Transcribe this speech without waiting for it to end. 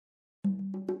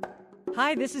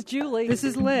Hi, this is Julie. This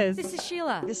is Liz. This is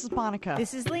Sheila. This is Monica.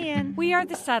 This is Leanne. We are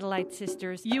the Satellite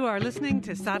Sisters. You are listening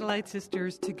to Satellite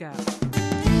Sisters to Go.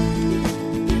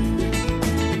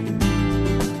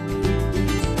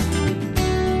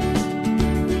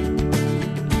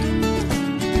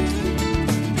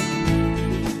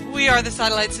 We are the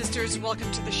Satellite Sisters. Welcome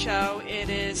to the show. It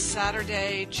is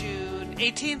Saturday, June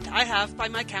 18th. I have, by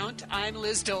my count, I'm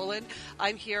Liz Dolan.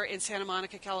 I'm here in Santa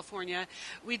Monica, California.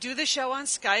 We do the show on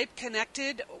Skype,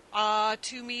 connected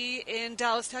to me in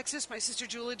Dallas, Texas. My sister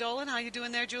Julie Dolan. How you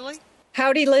doing there, Julie?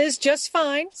 Howdy, Liz. Just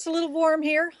fine. It's a little warm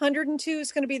here. 102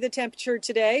 is going to be the temperature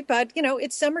today, but, you know,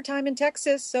 it's summertime in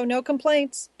Texas, so no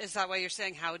complaints. Is that why you're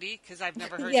saying howdy? Because I've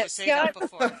never heard Yes, you say yeah. that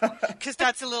before. Because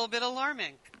that's a little bit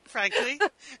alarming, frankly.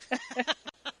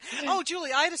 Oh,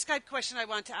 Julie, I had a Skype question I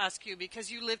want to ask you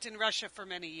because you lived in Russia for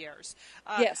many years.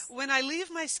 Yes. When I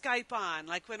leave my Skype on,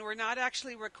 like when we're not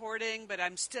actually recording, but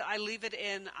I leave it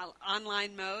in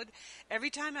online mode, every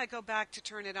time I go back to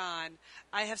turn it on,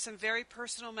 I have some very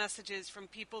personal messages from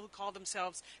people who call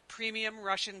themselves premium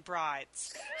Russian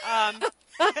brides. And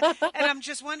I'm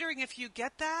just wondering if you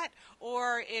get that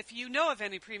or if you know of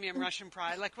any premium Russian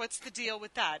bride. Like, what's the deal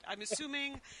with that? I'm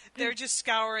assuming they're just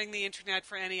scouring the internet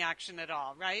for any action at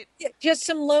all, right? Yeah, just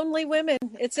some lonely women.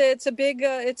 It's a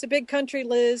big country,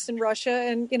 Liz, in Russia,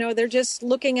 and you know they're just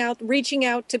reaching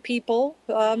out to people.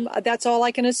 That's all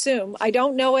I can assume. I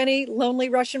don't know any lonely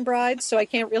Russian brides, so I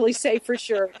can't really say for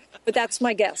sure. But that's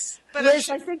my guess. But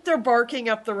Liz, I think they're barking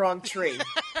up the wrong tree.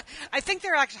 I think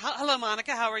they're actually. Hello,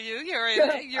 Monica. How are you?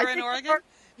 You're in Oregon.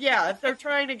 Yeah, if they're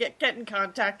trying to get in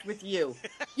contact with you.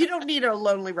 You don't need a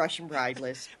lonely Russian bride,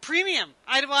 Liz. Premium.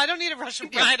 I don't need a Russian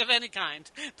bride of any kind.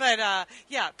 But,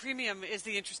 yeah, premium is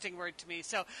the interesting word to me.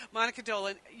 So, Monica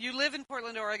Dolan, you live in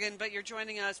Portland, Oregon, but you're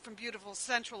joining us from beautiful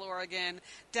Central Oregon,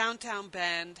 downtown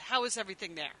Bend. How is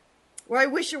everything there? Well, I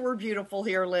wish it were beautiful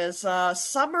here, Liz.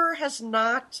 Summer has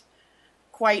not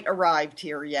quite arrived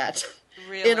here yet.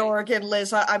 Really? In Oregon,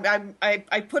 Liz.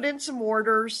 I put in some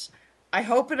orders. I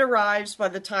hope it arrives by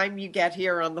the time you get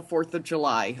here on the 4th of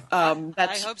July.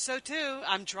 I hope so, too.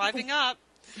 I'm driving up.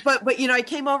 But you know, I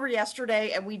came over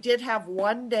yesterday, and we did have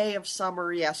one day of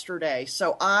summer yesterday.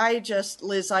 So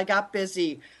Liz, I got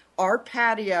busy. Our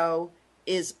patio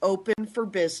is open for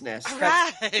business. All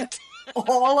That's right.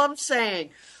 all I'm saying.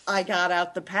 I got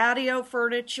out the patio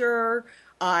furniture.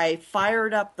 I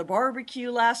fired up the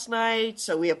barbecue last night,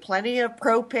 so we have plenty of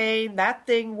propane. That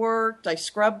thing worked. I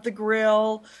scrubbed the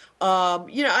grill.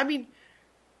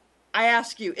 I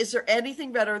ask you, is there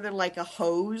anything better than like a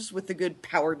hose with a good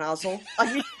power nozzle?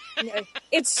 I mean,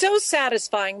 It's so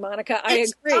satisfying, Monica. I agree.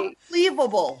 It's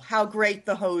unbelievable how great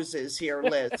the hose is here,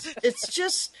 Liz.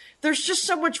 There's just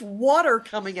so much water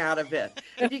coming out of it.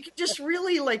 And you can just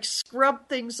really like scrub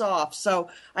things off. So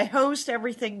I hosed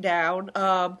everything down.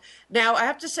 Now I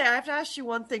have to ask you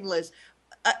one thing, Liz.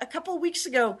 A couple of weeks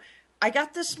ago, I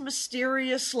got this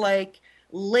mysterious link.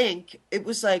 It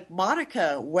was like,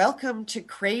 Monica, welcome to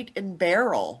Crate and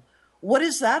Barrel. What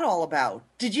is that all about?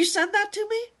 Did you send that to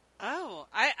me? Oh,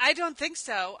 I don't think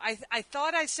so. I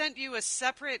thought I sent you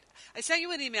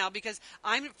an email because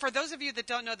for those of you that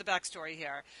don't know the backstory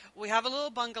here, we have a little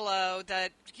bungalow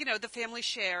that, you know, the family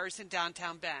shares in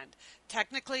downtown Bend.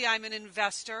 Technically, I'm an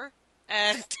investor.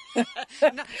 And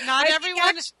not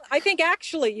everyone. I think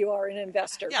actually you are an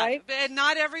investor, right? And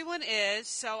not everyone is.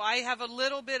 So I have a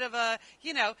little bit of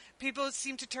people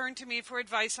seem to turn to me for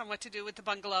advice on what to do with the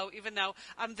bungalow, even though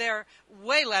I'm there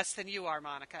way less than you are,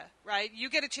 Monica, right? You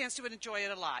get a chance to enjoy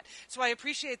it a lot. So I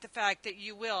appreciate the fact that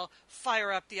you will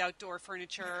fire up the outdoor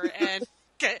furniture and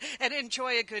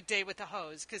enjoy a good day with the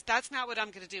hose, because that's not what I'm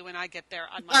going to do when I get there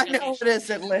on my vacation. I know it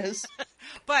isn't, Liz.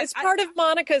 But it's part of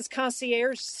Monica's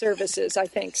concierge services, I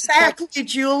think. Exactly,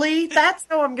 Julie. That's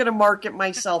how I'm going to market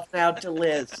myself now to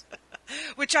Liz.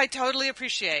 Which I totally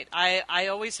appreciate. I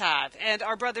always have. And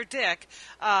our brother Dick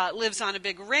lives on a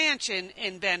big ranch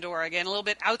in Bend, Oregon, a little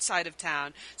bit outside of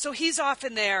town. So he's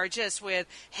often there just with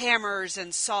hammers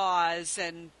and saws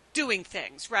and doing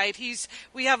things, right?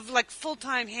 We have like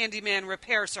full-time handyman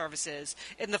repair services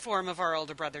in the form of our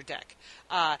older brother Dick,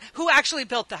 who actually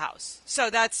built the house. So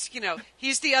that's,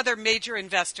 he's the other major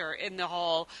investor in the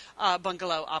whole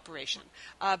bungalow operation.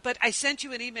 But I sent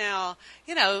you an email,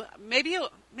 maybe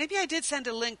I did send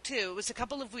a link too. It was a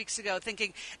couple of weeks ago,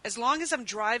 thinking as long as I'm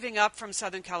driving up from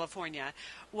Southern California,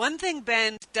 one thing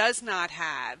Bend does not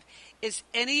have is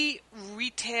any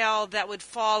retail that would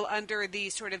fall under the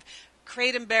sort of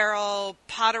Crate and Barrel,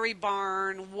 Pottery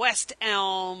Barn, West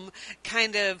Elm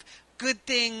kind of good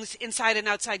things inside and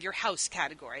outside your house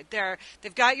category.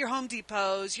 They've got your Home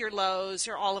Depots, your Lowe's,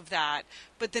 or all of that.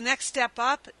 But the next step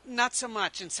up, not so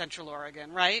much in Central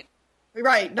Oregon, right?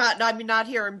 Right. Not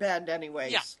here in Bend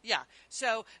anyways. Yeah.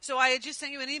 So I had just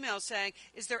sent you an email saying,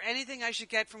 is there anything I should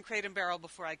get from Crate and Barrel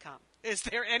before I come? Is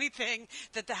there anything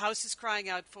that the house is crying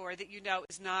out for that you know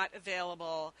is not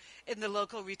available in the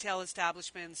local retail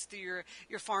establishments, through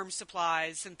your farm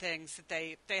supplies and things that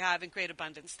they have in great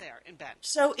abundance there in Bend?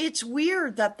 So it's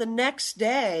weird that the next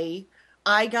day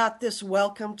I got this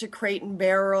welcome to Crate and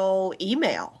Barrel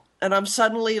email, and I'm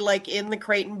suddenly like in the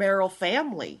Crate and Barrel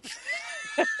family.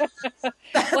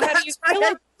 Well,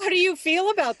 how do you feel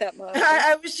about that, Mom?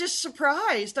 I was just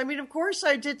surprised. I mean, of course,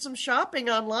 I did some shopping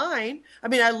online. I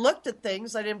mean, I looked at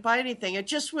things. I didn't buy anything. It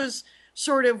just was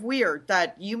sort of weird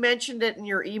that you mentioned it in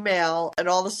your email, and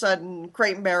all of a sudden,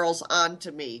 Crate and Barrel's on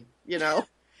to me, you know?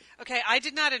 Okay, I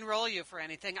did not enroll you for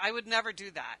anything. I would never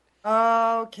do that.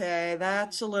 Okay,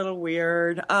 that's a little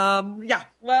weird. Yeah.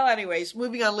 Well, anyways,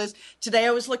 moving on, Liz. Today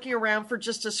I was looking around for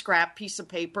just a scrap piece of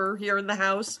paper here in the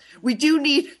house. We do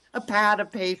need a pad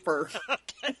of paper.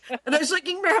 And I was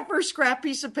looking around for a scrap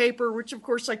piece of paper, which of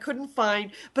course I couldn't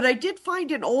find, but I did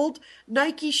find an old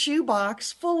Nike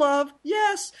shoebox full of,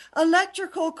 yes,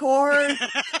 electrical cord.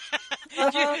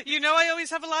 You know I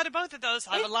always have a lot of both of those.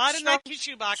 I have a lot of Nike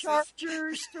shoeboxes.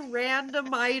 Chargers to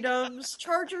random items.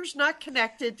 Chargers not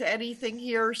connected to anything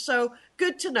here, so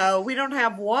good to know. We don't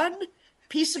have one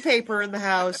piece of paper in the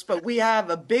house, but we have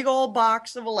a big old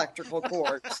box of electrical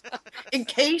cords in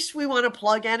case we want to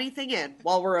plug anything in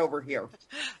while we're over here.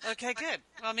 Okay, good.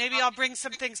 Well, maybe I'll bring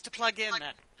some things to plug in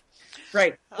then.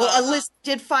 Right. Well, a list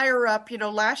did fire up. You know,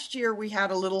 last year we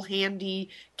had a little handy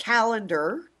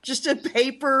calendar, just a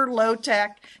paper,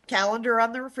 low-tech calendar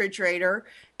on the refrigerator,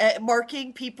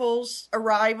 marking people's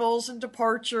arrivals and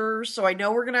departures. So I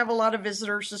know we're going to have a lot of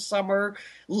visitors this summer.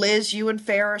 Liz, you and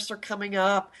Ferris are coming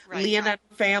up. Right. Leah and her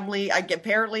family.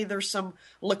 Apparently there's some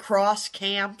lacrosse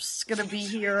camps going to be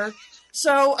here.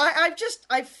 So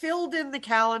I filled in the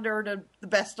calendar to the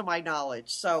best of my knowledge.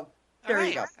 So there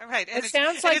you go. All right. And It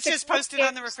sounds like it's just posted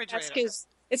on the refrigerator.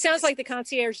 It sounds like the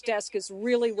concierge desk is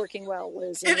really working well,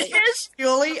 Liz. It is,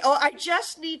 Julie. Oh, I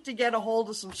just need to get a hold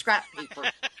of some scrap paper.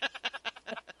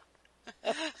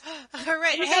 All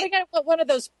right. You Hey, gotta get one of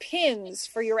those pins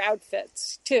for your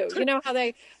outfits too. You know how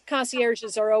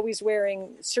concierges are always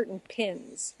wearing certain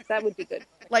pins. That would be good.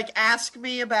 Like, ask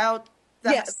me about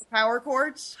Yes. the power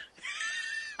cords.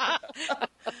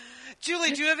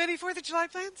 Julie, do you have any 4th of July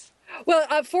plans? Well,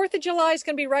 4th of July is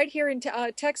going to be right here in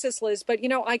Texas, Liz. But, you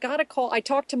know, I got a call. I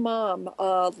talked to Mom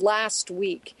last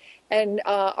week, and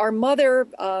our mother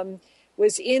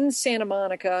was in Santa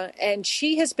Monica, and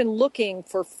she has been looking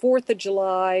for 4th of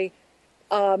July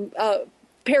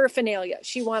paraphernalia.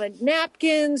 She wanted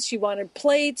napkins, she wanted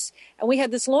plates, and we had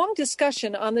this long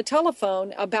discussion on the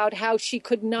telephone about how she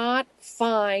could not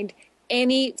find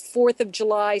any 4th of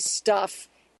July stuff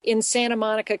in Santa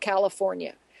Monica,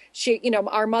 California. She, you know,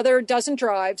 our mother doesn't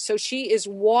drive, so she is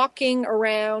walking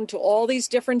around to all these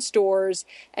different stores,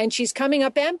 and she's coming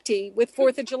up empty with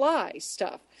 4th of July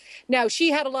stuff. Now, she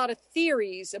had a lot of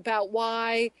theories about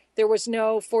why there was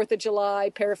no 4th of July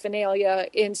paraphernalia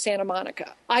in Santa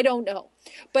Monica. I don't know.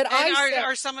 But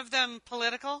Are some of them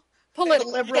political?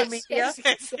 Political. Liberal Yes, media.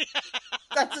 yes.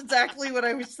 That's exactly what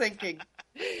I was thinking.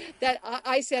 That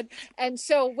I said. And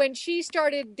so when she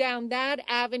started down that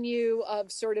avenue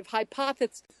of sort of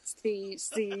hypotheses,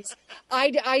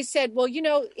 I said, well, you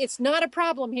know, it's not a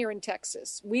problem here in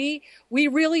Texas. We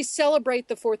really celebrate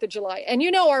the 4th of July. And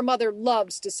you know, our mother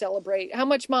loves to celebrate. How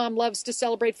much Mom loves to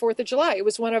celebrate 4th of July. It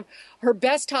was one of her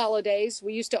best holidays.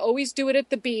 We used to always do it at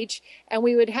the beach, and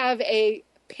we would have a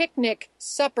picnic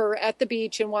supper at the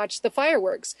beach and watch the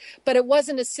fireworks. But it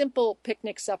wasn't a simple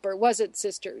picnic supper, was it,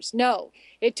 sisters? No,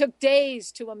 it took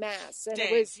days to amass. And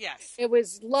it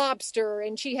was lobster,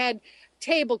 and she had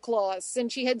tablecloths,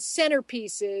 and she had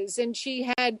centerpieces, and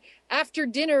she had after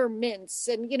dinner mints,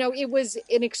 and you know, it was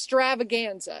an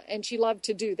extravaganza, and she loved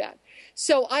to do that.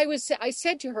 So I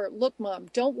said to her, look, Mom,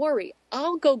 don't worry,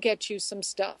 I'll go get you some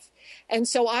stuff. And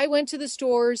so I went to the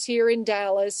stores here in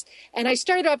Dallas, and I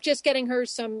started off just getting her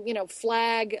some, you know,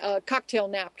 flag cocktail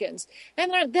napkins.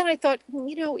 And then I thought,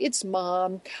 you know, it's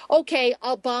Mom. Okay,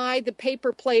 I'll buy the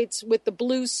paper plates with the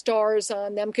blue stars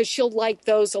on them because she'll like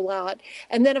those a lot.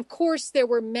 And then, of course, there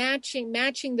were matching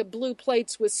the blue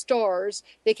plates with stars.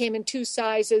 They came in 2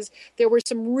 sizes. There were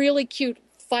some really cute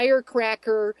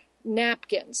firecracker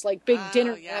napkins, like big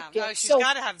dinner yeah. napkins. Oh, she's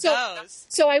got to have those.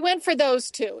 So I went for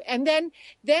those two. And then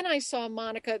I saw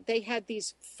Monica, they had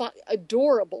these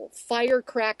adorable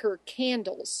firecracker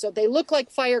candles. So they look like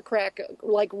firecracker,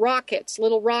 like rockets,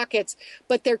 little rockets,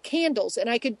 but they're candles. And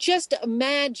I could just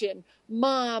imagine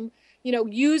Mom,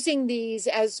 using these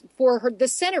as for the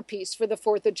centerpiece for the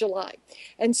 4th of July.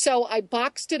 And so I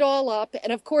boxed it all up.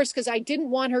 And of course, because I didn't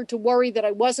want her to worry that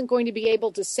I wasn't going to be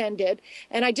able to send it.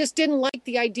 And I just didn't like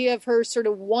the idea of her sort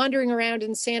of wandering around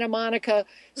in Santa Monica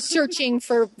searching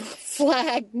for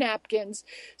flag napkins.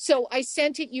 So I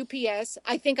sent it UPS.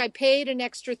 I think I paid an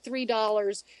extra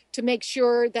 $3 to make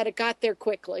sure that it got there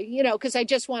quickly, because I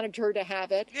just wanted her to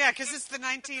have it. Yeah, because it's the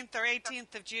 19th or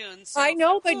 18th of June. So, I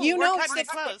know, but we're cutting it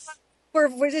close.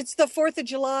 It's the 4th of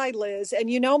July, Liz, and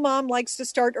Mom likes to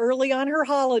start early on her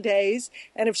holidays.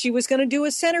 And if she was going to do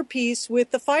a centerpiece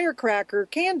with the firecracker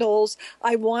candles,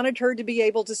 I wanted her to be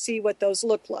able to see what those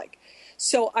looked like.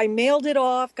 So I mailed it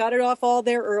off, got it off all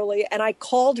there early, and I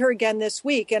called her again this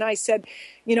week. And I said,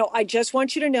 I just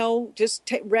want you to know,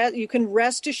 you can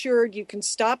rest assured, you can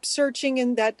stop searching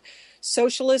in that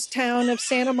socialist town of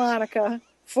Santa Monica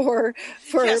for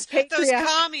yes,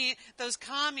 patriotic. those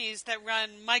commies that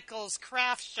run Michael's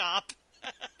craft shop.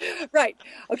 Right.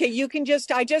 Okay.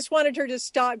 I just wanted her to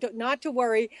stop, not to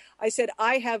worry. I said,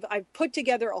 I've put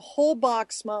together a whole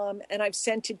box, Mom, and I've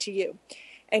sent it to you.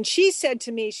 And she said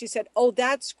to me, oh,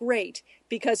 that's great,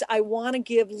 because I want to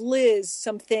give Liz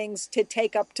some things to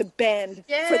take up to Bend for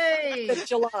the 4th of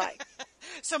July.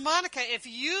 So, Monica, if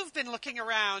you've been looking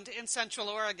around in Central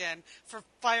Oregon for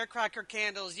firecracker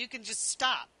candles, you can just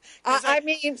stop.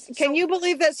 Can you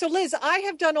believe that? So, Liz, I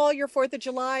have done all your 4th of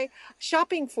July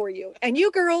shopping for you. And you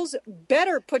girls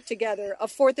better put together a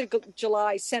 4th of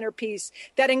July centerpiece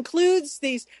that includes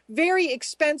these very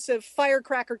expensive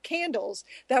firecracker candles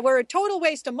that were a total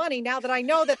waste of money now that I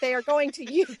know that they are going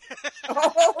to you.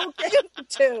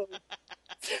 Too.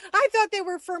 I thought they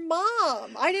were for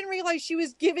Mom. I didn't realize she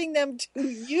was giving them to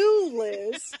you,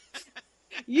 Liz.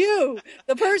 You,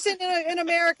 the person in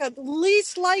America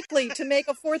least likely to make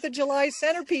a 4th of July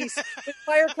centerpiece with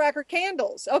firecracker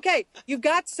candles. Okay, you've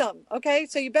got some. Okay,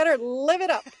 so you better live it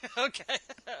up. Okay,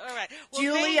 all right. Well,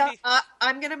 Julia,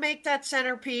 I'm going to make that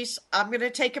centerpiece. I'm going to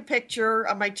take a picture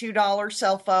on my $2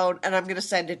 cell phone, and I'm going to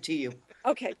send it to you.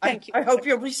 Okay, thank you. I hope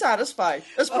you'll be satisfied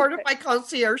as part of my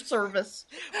concierge service.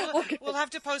 We'll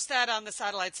have to post that on the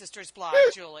Satellite Sisters blog,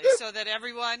 Julie, so that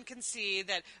everyone can see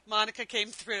that Monica came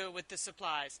through with the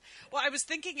supplies. Well, I was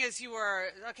thinking as you were,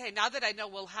 now that I know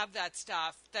we'll have that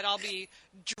stuff, that I'll be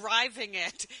driving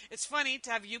it. It's funny to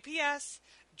have UPS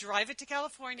drive it to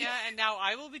California, and now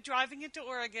I will be driving it to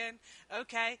Oregon.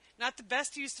 Okay, not the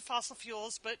best use of fossil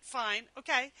fuels, but fine.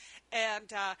 Okay,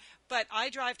 and but I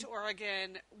drive to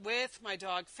Oregon with my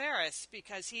dog Ferris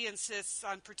because he insists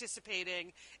on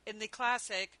participating in the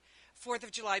classic 4th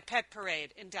of July pet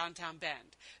parade in downtown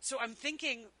Bend. So I'm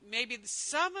thinking maybe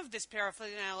some of this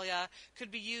paraphernalia could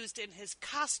be used in his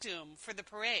costume for the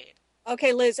parade.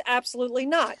 Okay, Liz, absolutely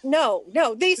not. No.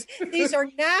 These are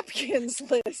napkins,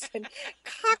 Liz, and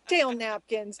cocktail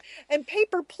napkins and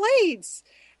paper plates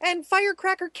and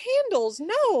firecracker candles.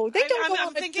 No, they don't go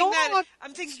on a dog.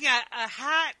 I'm thinking a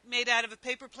hat made out of a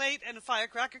paper plate and a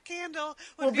firecracker candle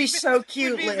would be so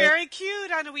cute, Would be Liz. very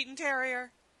cute on a Wheaton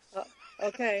Terrier.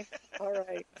 Okay. All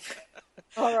right.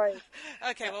 All right.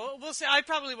 Okay. Well, we'll see. I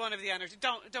probably won't have the energy.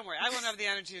 Don't worry. I won't have the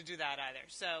energy to do that either.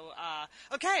 So,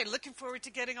 okay. Looking forward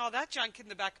to getting all that junk in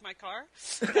the back of my car.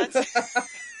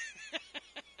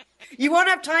 You won't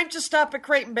have time to stop at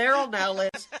Crate and Barrel now, Liz.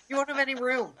 You won't have any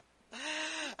room.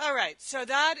 All right, so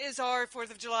that is our 4th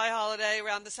of July holiday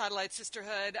around the Satellite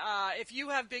Sisterhood. If you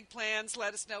have big plans,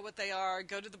 let us know what they are.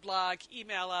 Go to the blog,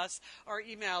 email us. Our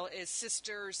email is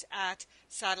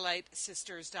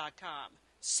sisters@satellitesisters.com.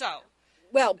 So.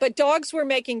 Well, but dogs were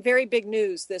making very big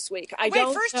news this week.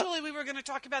 Julie, we were going to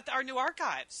talk about our new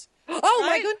archives. Oh, right?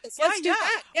 My goodness. Let's do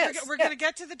that. Yes. We're going to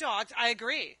get to the dogs. I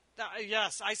agree.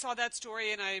 Yes, I saw that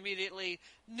story and I immediately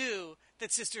knew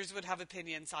that sisters would have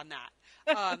opinions on that.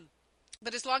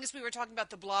 But as long as we were talking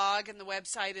about the blog and the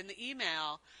website and the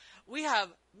email, we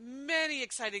have many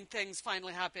exciting things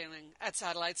finally happening at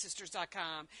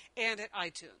SatelliteSisters.com and at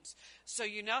iTunes. So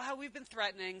you know how we've been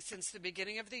threatening since the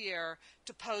beginning of the year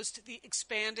to post the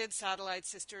expanded Satellite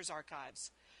Sisters archives.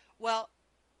 Well,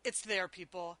 it's there,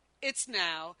 people. It's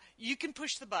now. You can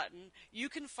push the button. You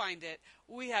can find it.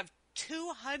 We have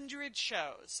 200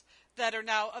 shows that are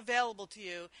now available to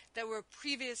you that were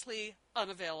previously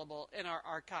unavailable in our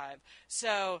archive.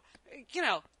 So,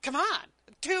 come on,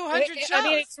 200 shows. I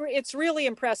mean, it's really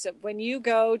impressive when you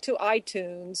go to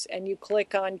iTunes and you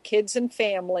click on Kids and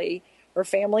Family. or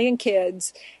family and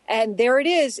kids. And there it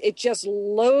is. It just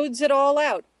loads it all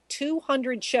out.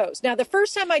 200 shows. Now, the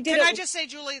first time I did Can I just say,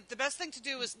 Julie, the best thing to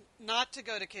do is not to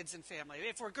go to Kids and Family.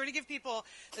 If we're going to give people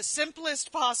the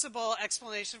simplest possible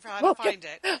explanation for how to find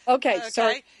it. Okay,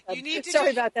 sorry. You need to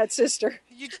sorry about that, sister.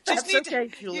 You just That's need okay,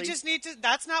 to, Julie. You just need to.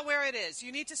 That's not where it is.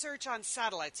 You need to search on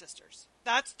Satellite Sisters.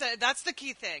 That's the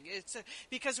key thing.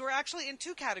 Because we're actually in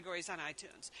two categories on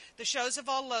iTunes. The shows have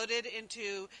all loaded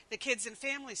into the Kids and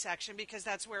Family section because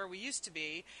that's where we used to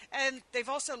be, and they've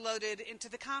also loaded into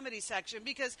the comedy section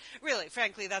because, really,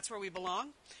 frankly, that's where we belong.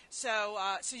 So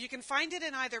you can find it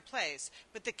in either place,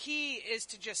 but the key is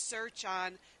to just search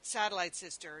on Satellite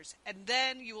Sisters, and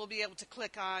then you will be able to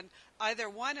click on either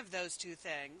one of those two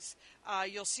things.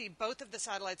 You'll see both of the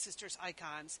Satellite Sisters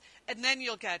icons, and then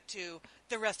you'll get to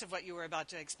the rest of what you were about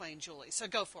to explain, Julie. So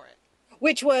go for it.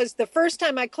 Which was the first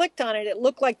time I clicked on it, it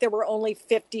looked like there were only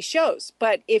 50 shows.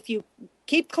 But if you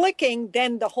keep clicking,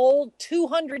 then the whole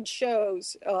 200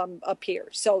 shows appear.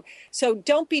 So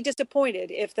don't be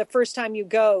disappointed if the first time you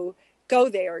go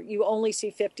there, you only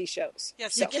see 50 shows.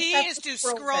 Yes, so. the key is to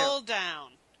scroll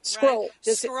down. Scroll.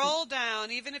 Right? Scroll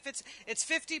down, even if it's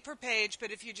 50 per page,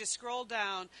 but if you just scroll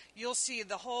down, you'll see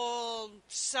the whole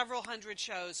several hundred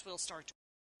shows will start to.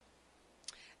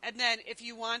 And then if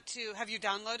you want to, have you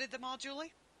downloaded them all,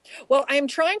 Julie? Well, I'm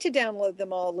trying to download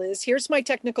them all, Liz. Here's my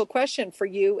technical question for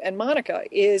you and Monica.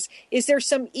 Is there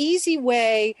some easy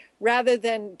way, rather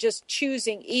than just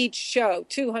choosing each show,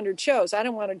 200 shows? I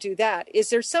don't want to do that.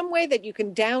 Is there some way that you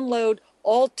can download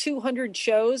all 200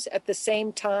 shows at the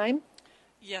same time?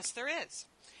 Yes, there is.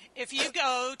 If you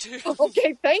go to...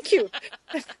 Okay, thank you.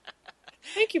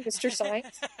 Thank you, Mr.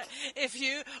 Science.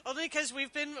 Only because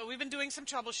we've been doing some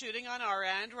troubleshooting on our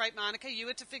end, right, Monica? You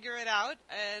had to figure it out,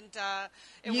 and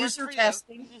it user worked for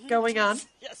testing you. going on.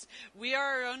 Yes, we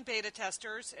are our own beta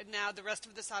testers, and now the rest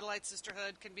of the Satellite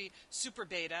Sisterhood can be super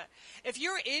beta. If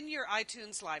you're in your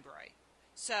iTunes library,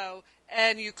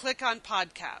 and you click on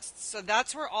podcasts, so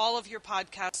that's where all of your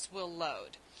podcasts will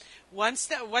load. Once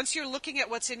you're looking at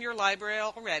what's in your library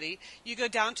already, you go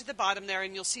down to the bottom there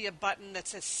and you'll see a button that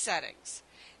says Settings.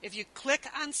 If you click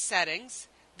on Settings,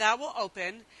 that will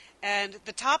open, and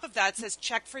the top of that says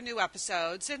Check for New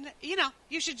Episodes, and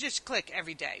you should just click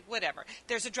every day, whatever.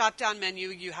 There's a drop-down menu,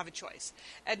 you have a choice.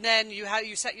 And then you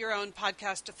set your own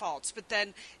podcast defaults, but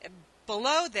then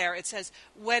below there it says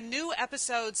when new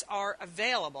episodes are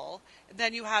available,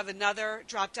 then you have another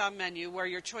drop-down menu where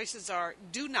your choices are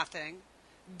do nothing,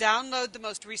 download the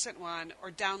most recent one, or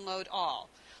download all.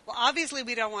 Well, obviously,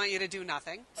 we don't want you to do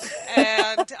nothing.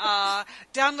 And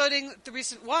downloading the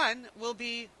recent one will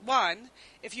be 1.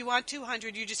 If you want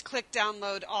 200, you just click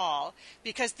download all,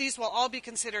 because these will all be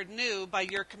considered new by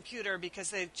your computer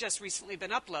because they've just recently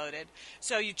been uploaded.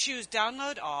 So you choose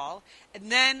download all, and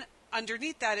then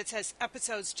underneath that it says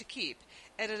episodes to keep.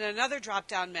 And in another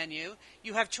drop-down menu,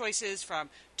 you have choices from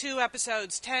 2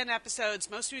 episodes, 10 episodes,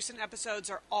 most recent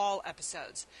episodes, or all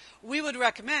episodes. We would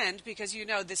recommend, because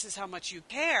this is how much you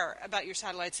care about your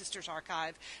Satellite Sisters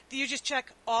archive, that you just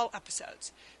check all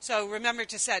episodes. So remember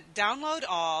to set download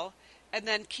all, and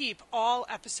then keep all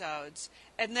episodes,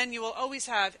 and then you will always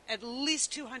have at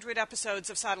least 200 episodes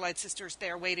of Satellite Sisters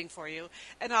there waiting for you.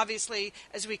 And obviously,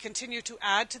 as we continue to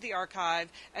add to the archive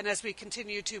and as we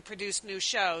continue to produce new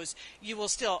shows, you will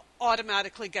still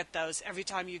automatically get those every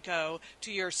time you go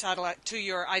to your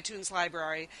iTunes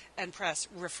library and press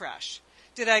refresh.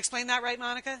 Did I explain that right,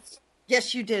 Monica?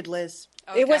 Yes, you did, Liz.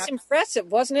 Okay. It was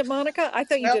impressive, wasn't it, Monica? I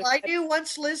thought you did. Well, I knew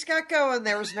once Liz got going,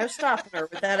 there was no stopping her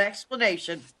with that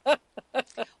explanation.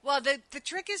 Well, the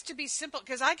trick is to be simple,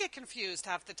 because I get confused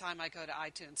half the time I go to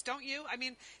iTunes. Don't you? I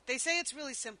mean, they say it's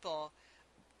really simple,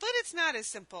 but it's not as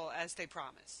simple as they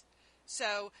promise.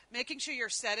 So making sure your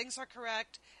settings are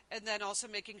correct, and then also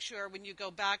making sure when you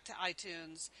go back to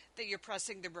iTunes that you're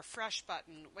pressing the refresh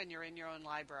button when you're in your own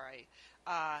library.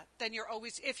 Then you're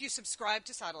always, if you subscribe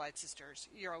to Satellite Sisters,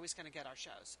 you're always going to get our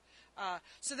shows.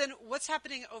 So then what's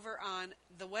happening over on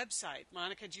the website?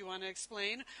 Monica, do you want to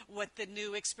explain what the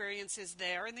new experience is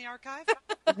there in the archive?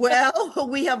 Well,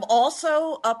 we have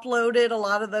also uploaded a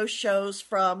lot of those shows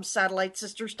from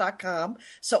satellitesisters.com.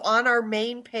 So on our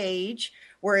main page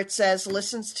where it says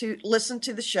listen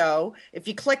to the show, if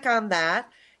you click on that,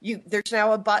 there's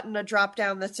now a drop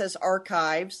down that says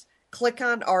archives. Click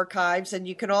on archives, and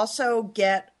you can also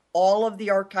get all of the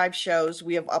archive shows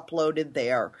we have uploaded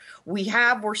there.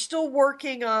 We're still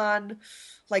working on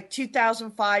like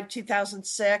 2005,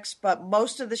 2006, but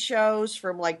most of the shows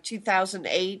from like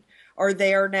 2008 are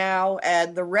there now,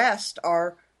 and the rest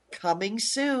are coming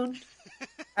soon,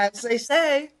 as they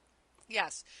say.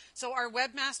 Yes. So our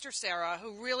webmaster, Sarah,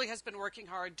 who really has been working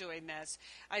hard doing this,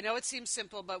 I know it seems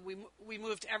simple, but we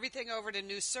moved everything over to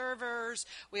new servers.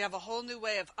 We have a whole new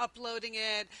way of uploading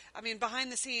it. I mean,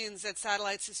 behind the scenes at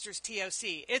Satellite Sisters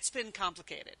TOC, it's been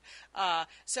complicated.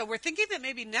 So we're thinking that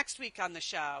maybe next week on the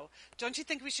show, don't you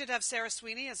think we should have Sarah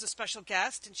Sweeney as a special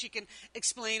guest and she can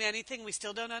explain anything we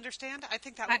still don't understand? I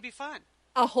think that would be fun.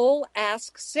 A whole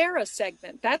Ask Sarah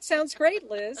segment. That sounds great,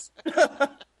 Liz.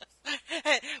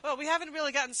 Well, we haven't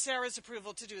really gotten Sarah's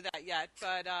approval to do that yet.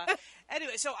 But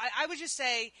anyway, so I would just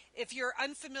say if you're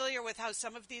unfamiliar with how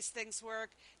some of these things work,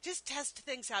 just test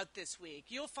things out this week.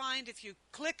 You'll find if you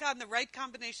click on the right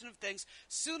combination of things,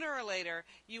 sooner or later,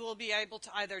 you will be able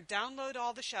to either download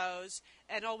all the shows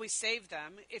and always save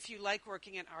them if you like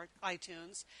working in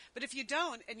iTunes. But if you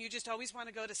don't and you just always want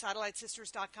to go to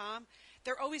satellitesisters.com,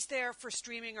 they're always there for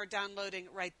streaming or downloading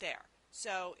right there.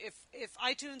 So if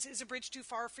iTunes is a bridge too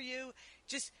far for you,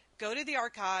 just go to the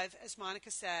archive, as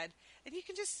Monica said, and you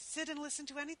can just sit and listen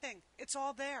to anything. It's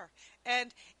all there.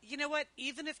 And you know what?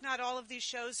 Even if not all of these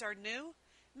shows are new,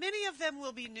 many of them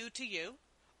will be new to you,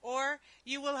 or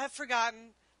you will have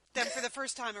forgotten them for the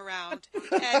first time around.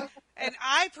 And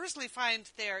I personally find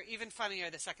they're even funnier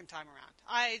the second time around.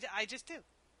 I just do.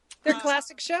 They're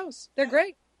classic shows. They're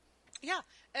great. Yeah,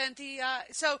 and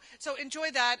so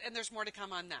enjoy that, and there's more to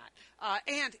come on that.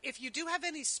 And if you do have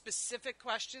any specific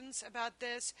questions about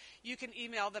this, you can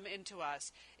email them into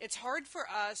us. It's hard for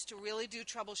us to really do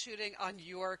troubleshooting on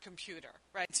your computer,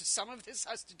 right? So some of this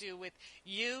has to do with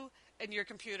you and your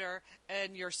computer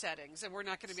and your settings, and we're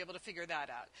not going to be able to figure that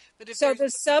out. But if so the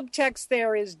subtext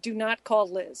there is, do not call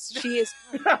Liz. She is...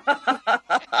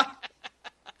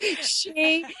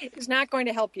 She is not going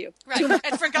to help you. Right.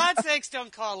 And for God's sakes,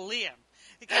 don't call Liam,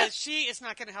 because she is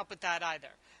not going to help with that either.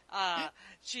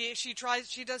 She tries.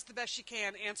 She does the best she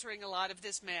can answering a lot of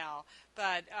this mail,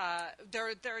 but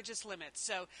there are just limits.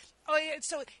 So,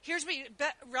 so here's me.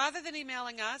 Rather than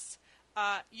emailing us,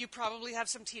 you probably have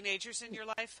some teenagers in your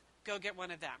life. Go get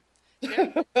one of them.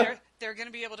 They're going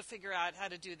to be able to figure out how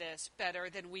to do this better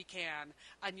than we can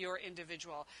on your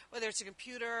individual, whether it's a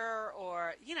computer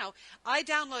or, I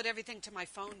download everything to my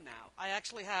phone now. I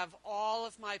actually have all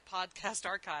of my podcast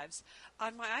archives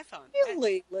on my iPhone.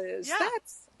 Really, Liz? Yeah.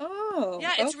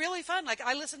 Yeah, it's really fun. Like,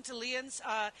 I listen to Leon's,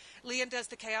 Leon does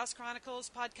the Chaos Chronicles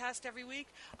podcast every week.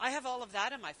 I have all of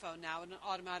that on my phone now, and it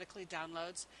automatically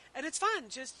downloads. And it's fun.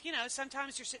 Just,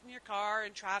 sometimes you're sitting in your car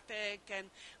in traffic, and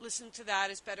listening to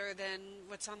that is better than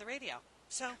what's on the radio.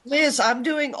 So, Liz, I'm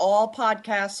doing all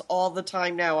podcasts all the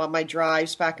time now on my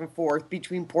drives back and forth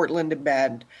between Portland and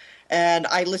Bend. And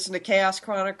I listen to Chaos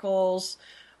Chronicles,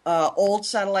 old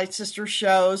Satellite Sister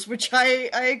shows, which I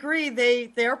agree,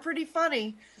 they're pretty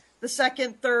funny the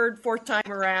second, third, fourth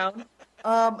time around.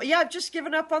 I've just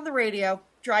given up on the radio,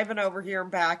 driving over here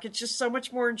and back. It's just so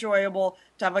much more enjoyable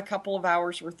to have a couple of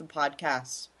hours worth of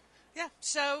podcasts. Yeah,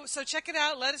 so check it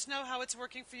out. Let us know how it's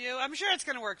working for you. I'm sure it's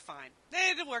going to work fine.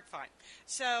 It'll work fine.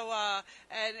 So,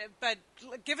 but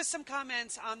give us some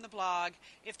comments on the blog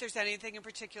if there's anything in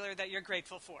particular that you're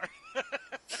grateful for.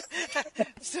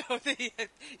 So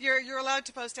you're allowed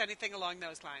to post anything along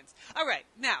those lines. All right,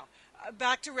 now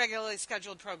back to regularly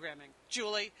scheduled programming.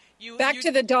 Julie, back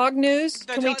to the dog news.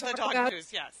 The dog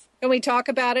news, yes. Can we talk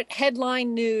about it?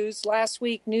 Headline news last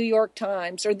week, New York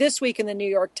Times, or this week in the New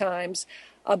York Times,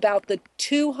 about the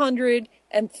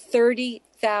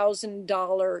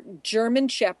 $230,000 German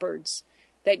Shepherds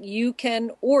that you can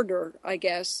order, I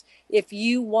guess, if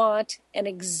you want an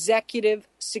executive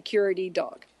security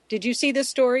dog. Did you see this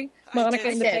story, Monica,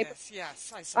 in the paper?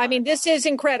 Yes, I saw I mean, this is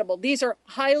incredible. These are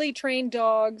highly trained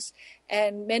dogs,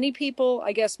 and many people,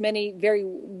 I guess many very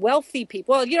wealthy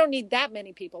people, well, you don't need that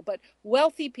many people, but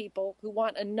wealthy people who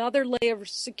want another layer of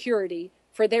security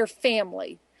for their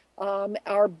family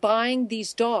are buying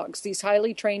these dogs, these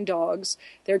highly trained dogs.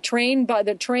 They're trained by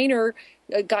the trainer,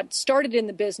 got started in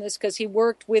the business because he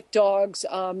worked with dogs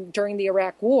during the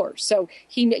Iraq War. So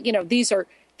these are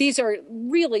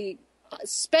really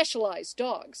specialized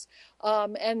dogs.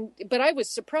 But I was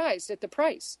surprised at the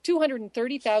price,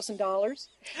 $230,000.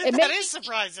 That is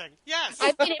surprising. Yes.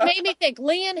 I mean, it made me think.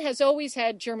 Leon has always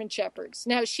had German Shepherds.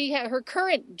 Now she had her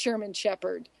current German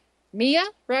Shepherd, Mia,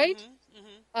 right?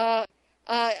 Mm-hmm, mm-hmm.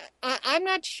 I'm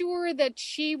not sure that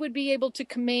she would be able to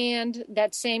command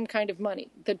that same kind of money,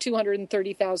 the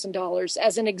 $230,000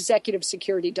 as an executive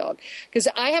security dog. Because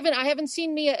I haven't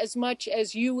seen Mia as much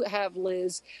as you have,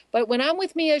 Liz. But when I'm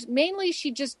with Mia, mainly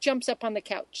she just jumps up on the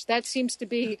couch. That seems to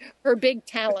be her big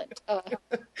talent.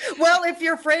 Well, if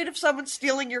you're afraid of someone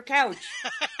stealing your couch,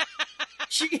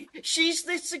 she's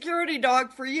the security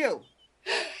dog for you.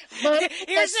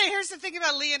 Here's the thing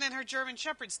about Leon and her German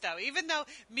Shepherds, though. Even though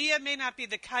Mia may not be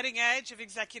the cutting edge of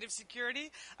executive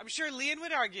security, I'm sure Leon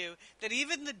would argue that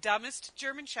even the dumbest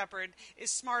German Shepherd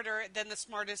is smarter than the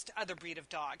smartest other breed of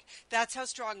dog. That's how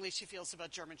strongly she feels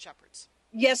about German Shepherds.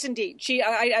 Yes, indeed.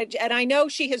 And I know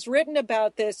she has written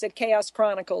about this at Chaos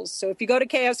Chronicles. So if you go to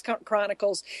Chaos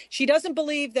Chronicles, she doesn't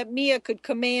believe that Mia could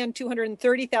command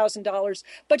 $230,000,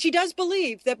 but she does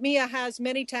believe that Mia has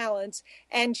many talents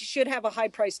and should have a high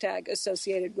price tag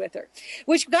associated with her,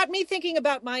 which got me thinking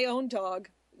about my own dog,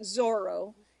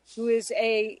 Zorro, who is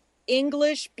a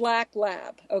English black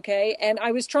lab. Okay. And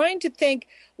I was trying to think,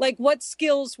 like, what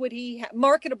skills would he have?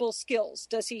 Marketable skills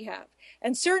does he have?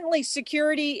 And certainly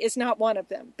security is not one of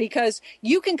them, because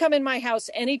you can come in my house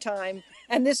anytime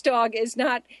and this dog is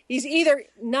not, he's either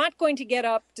not going to get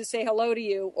up to say hello to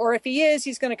you, or if he is,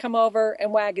 he's going to come over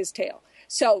and wag his tail.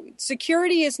 So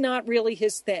security is not really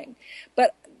his thing.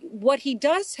 But what he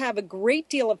does have a great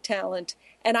deal of talent,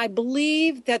 and I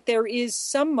believe that there is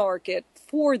some market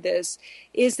for this,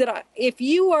 is that if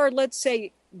you are, let's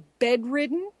say,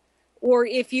 bedridden, or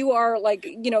if you are, like,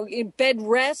 in bed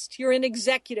rest, you're an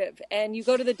executive and you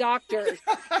go to the doctor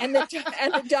and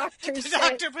the doctor the says,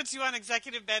 doctor puts you on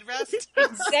executive bed rest.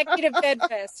 Executive bed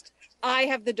rest. I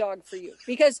have the dog for you.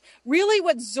 Because really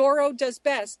what Zorro does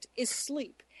best is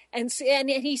sleep. And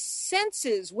he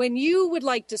senses when you would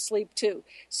like to sleep too.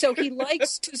 So he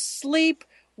likes to sleep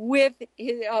with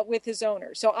his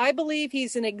owner. So I believe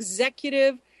he's an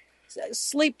executive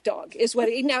sleep dog is what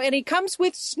and he comes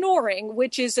with snoring,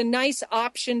 which is a nice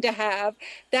option to have.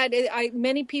 That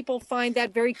many people find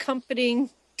that very comforting.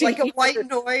 Like a white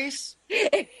noise.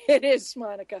 It is,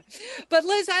 Monica. But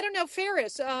Liz, I don't know,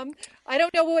 Ferris. I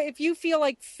don't know if you feel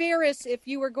like Ferris, if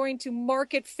you were going to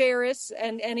market Ferris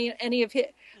and any of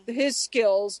his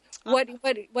skills, what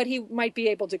he might be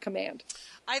able to command.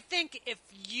 I think if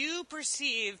you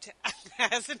perceived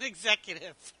as an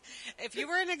executive, if you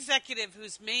were an executive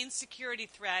whose main security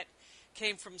threat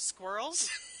came from squirrels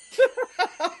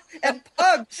and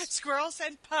pugs,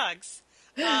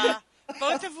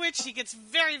 both of which he gets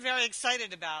very, very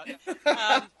excited about,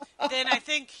 then I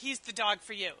think he's the dog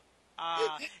for you.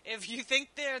 If you think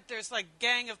there's like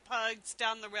gang of pugs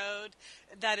down the road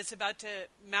that is about to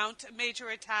mount a major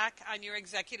attack on your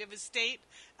executive estate,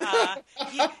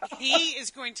 he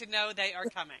is going to know they are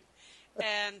coming.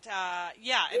 And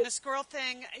and the squirrel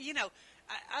thing,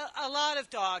 a lot of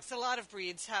dogs, a lot of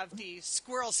breeds have the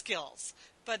squirrel skills,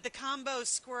 but the combo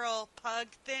squirrel pug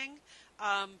thing,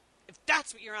 if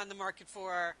that's what you're on the market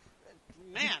for,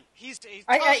 man, he's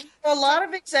a lot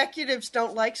of executives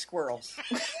don't like squirrels.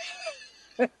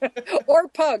 Or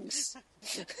pugs.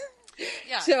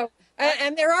 Yeah. So,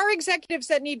 and there are executives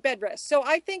that need bed rest. So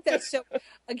I think that's so.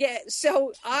 Again,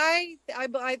 so I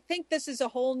think this is a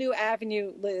whole new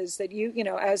avenue, Liz, that you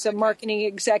as a marketing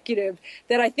executive,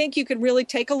 that I think you could really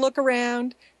take a look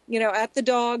around, at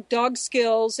the dog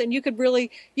skills, and you could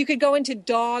go into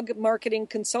dog marketing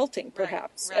consulting,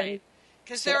 perhaps. Right.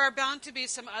 Because there are bound to be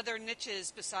some other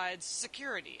niches besides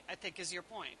security, I think is your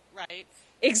point, right?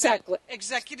 Exactly. But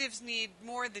executives need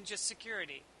more than just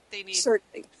security. They need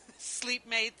certainly sleep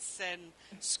mates and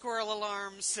squirrel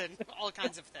alarms and all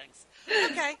kinds of things.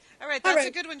 Okay. All right. That's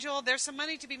a good one, Joel. There's some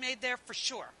money to be made there for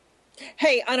sure.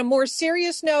 Hey, on a more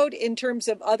serious note, in terms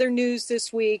of other news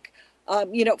this week,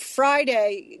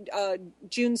 Friday,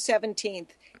 June 17th,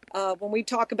 when we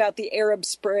talk about the Arab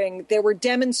Spring, there were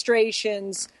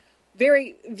demonstrations,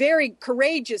 very, very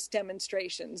courageous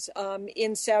demonstrations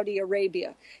in Saudi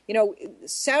Arabia.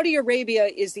 Saudi Arabia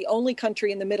is the only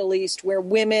country in the Middle East where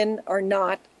women are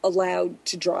not allowed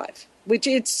to drive, which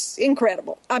it's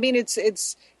incredible. I mean,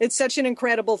 it's such an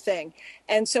incredible thing.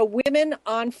 And so women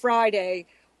on Friday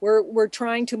were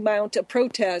trying to mount a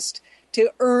protest to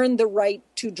earn the right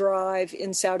to drive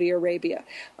in Saudi Arabia.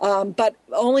 But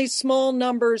only small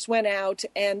numbers went out,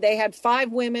 and they had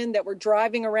 5 women that were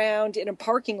driving around in a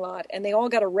parking lot, and they all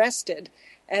got arrested.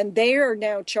 And they are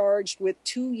now charged with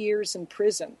 2 years in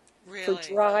prison for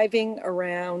driving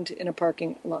around in a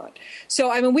parking lot. So,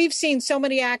 I mean, we've seen so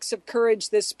many acts of courage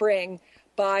this spring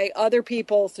by other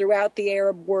people throughout the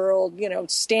Arab world,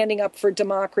 standing up for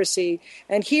democracy.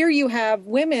 And here you have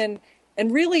women.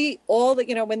 And really, all that,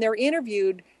 when they're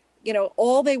interviewed,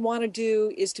 all they want to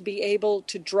do is to be able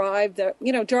to drive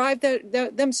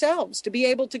themselves, to be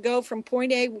able to go from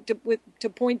point A to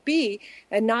point B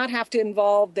and not have to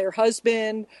involve their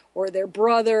husband or their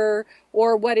brother,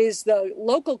 or what is the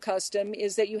local custom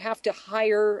is that you have to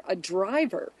hire a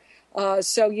driver.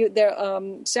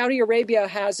 Saudi Arabia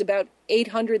has about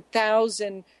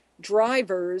 800,000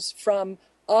 drivers from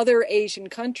other Asian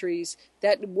countries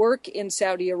that work in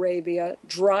Saudi Arabia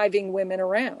driving women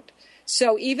around.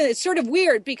 So even it's sort of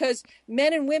weird because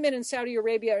men and women in Saudi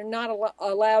Arabia are not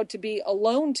allowed to be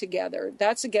alone together.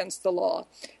 That's against the law.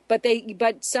 But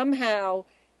somehow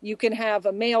you can have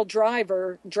a male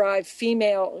driver drive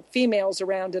females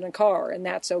around in a car, and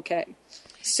that's okay.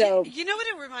 So you know what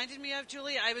it reminded me of,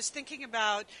 Julie? I was thinking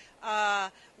about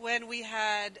when we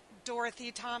had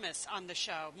Dorothy Thomas on the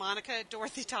show. Monica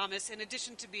Dorothy Thomas, in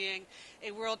addition to being a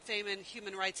world-famous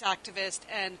human rights activist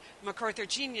and MacArthur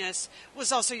genius,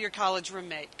 was also your college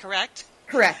roommate, correct?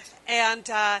 Correct. And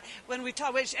when we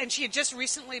talked, and she had just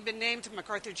recently been named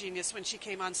Macarthur Genius when she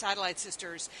came on Satellite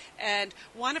Sisters. And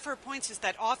one of her points is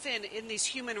that often in these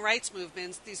human rights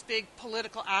movements, these big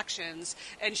political actions,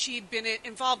 and she'd been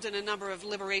involved in a number of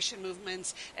liberation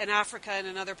movements in Africa and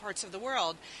in other parts of the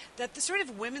world, that the sort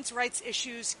of women's rights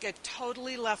issues get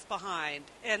totally left behind.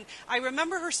 And I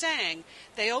remember her saying,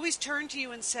 they always turn to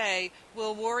you and say,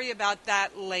 we'll worry about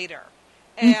that later.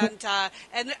 And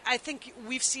I think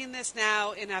we've seen this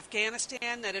now in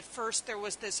Afghanistan, that at first there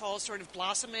was this whole sort of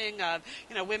blossoming of,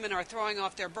 women are throwing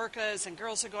off their burqas and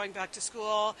girls are going back to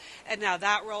school, and now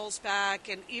that rolls back.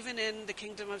 And even in the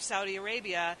Kingdom of Saudi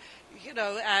Arabia,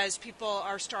 as people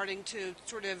are starting to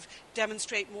sort of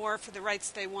demonstrate more for the rights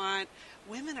they want,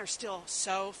 women are still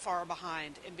so far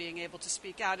behind in being able to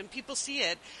speak out, and people see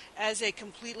it as a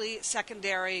completely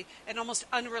secondary and almost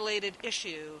unrelated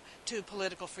issue to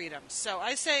political freedoms. So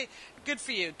I say, good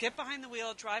for you. Get behind the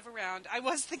wheel, drive around. I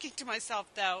was thinking to myself,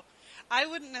 though, I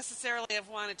wouldn't necessarily have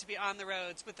wanted to be on the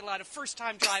roads with a lot of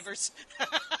first-time drivers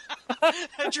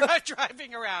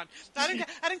driving around. I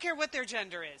don't care what their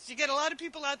gender is. You get a lot of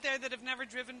people out there that have never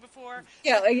driven before.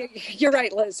 Yeah, you're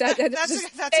right, Liz. That's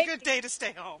a good day to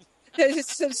stay home. There's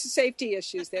some safety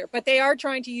issues there, but they are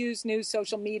trying to use new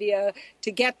social media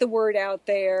to get the word out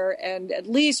there. And at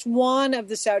least one of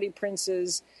the Saudi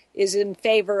princes is in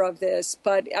favor of this.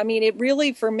 But I mean, it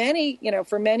really, for many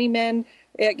men,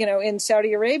 in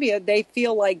Saudi Arabia, they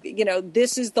feel like,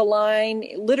 this is the line,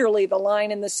 literally the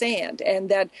line in the sand, and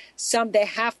that they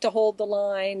have to hold the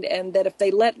line, and that if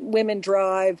they let women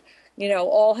drive,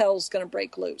 all hell's going to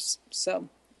break loose. So.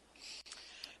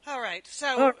 All right.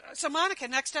 So Monica,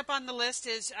 next up on the list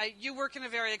is you work in a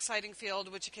very exciting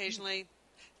field, which occasionally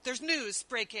there's news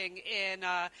breaking in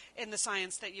the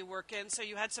science that you work in. So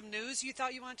you had some news you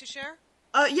thought you wanted to share?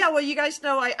 Yeah, well, you guys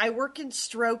know I work in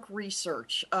stroke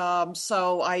research.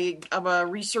 So I'm a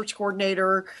research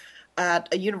coordinator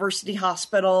at a university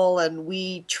hospital, and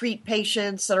we treat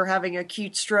patients that are having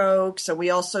acute strokes, and we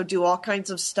also do all kinds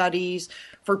of studies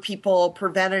for people,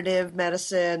 preventative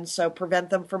medicine, so prevent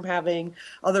them from having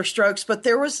other strokes. But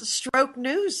there was stroke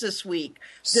news this week.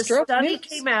 This study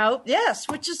came out, yes,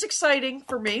 which is exciting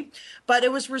for me, but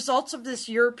it was results of this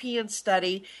European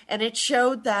study, and it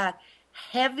showed that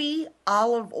heavy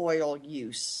olive oil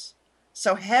use,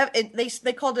 so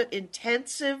they called it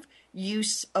intensive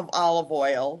use of olive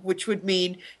oil, which would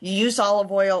mean you use olive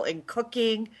oil in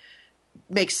cooking,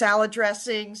 make salad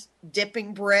dressings,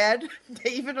 dipping bread. They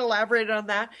even elaborated on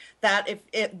that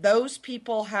if those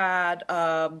people had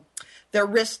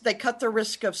they cut their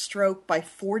risk of stroke by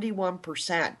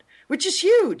 41%, which is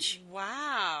huge.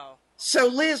 Wow. So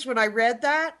Liz, when I read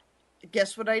that,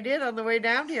 guess what I did on the way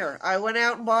down here? I went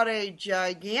out and bought a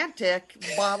gigantic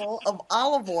bottle of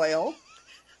olive oil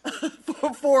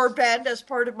for Ben as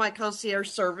part of my concierge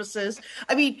services.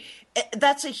 I mean,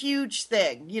 that's a huge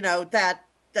thing,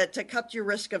 that to cut your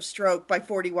risk of stroke by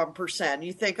 41%.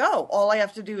 You think, all I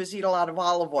have to do is eat a lot of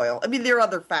olive oil. I mean, there are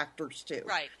other factors too.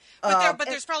 Right. But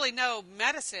there's probably no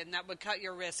medicine that would cut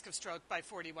your risk of stroke by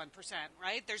 41%,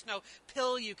 right? There's no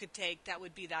pill you could take that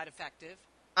would be that effective.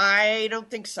 I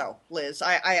don't think so, Liz.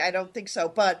 I don't think so.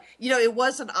 But, it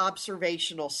was an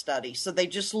observational study. So they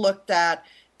just looked at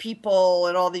people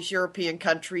in all these European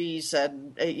countries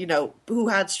and, who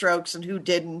had strokes and who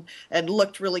didn't, and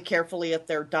looked really carefully at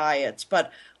their diets.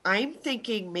 But I'm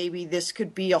thinking maybe this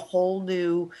could be a whole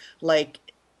new,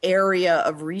 area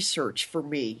of research for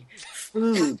me.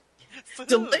 Food.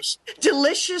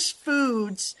 Delicious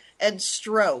foods and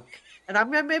stroke. And I'm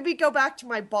going to maybe go back to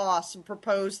my boss and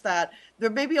propose that there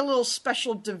may be a little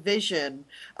special division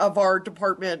of our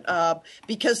department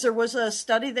because there was a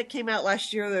study that came out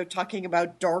last year that were talking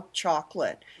about dark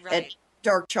chocolate. Right. And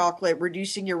dark chocolate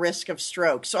reducing your risk of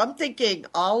stroke. So I'm thinking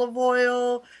olive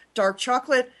oil, dark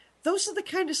chocolate, those are the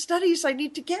kind of studies I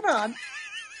need to get on.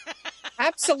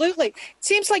 Absolutely. It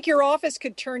seems like your office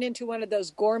could turn into one of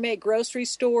those gourmet grocery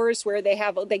stores where they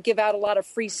give out a lot of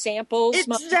free samples,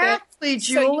 Monica. Exactly,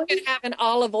 So you could Julie. have an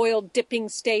olive oil dipping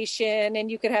station,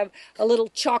 and you could have a little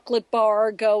chocolate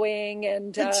bar going,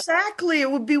 and Exactly.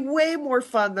 It would be way more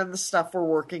fun than the stuff we're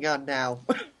working on now.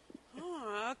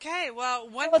 Oh, okay. Well,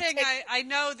 one Well, thing I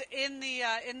know that in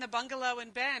the bungalow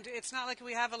in Bend, it's not like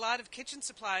we have a lot of kitchen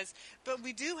supplies, but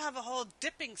we do have a whole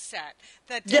dipping set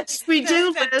that Yes, we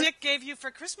do, that Liz. Dick gave you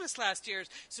for Christmas last year.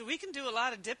 So we can do a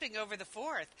lot of dipping over the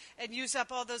 4th and use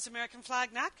up all those American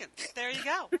flag napkins. There you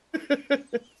go.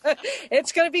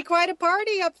 it's going to be quite a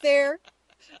party up there.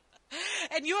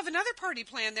 And you have another party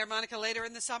planned there, Monica, later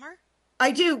in the summer? I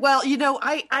do. Well,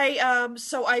 I'm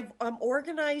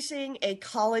organizing a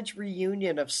college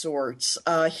reunion of sorts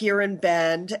here in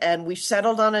Bend, and we've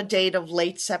settled on a date of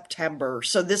late September.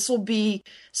 So this will be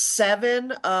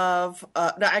there'll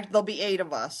be 8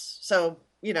 of us. So,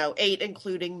 8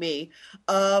 including me,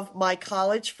 of my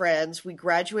college friends. We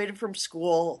graduated from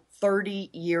school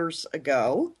 30 years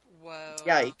ago. Whoa.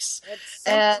 Yikes. That's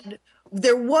And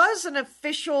there was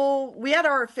we had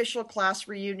our official class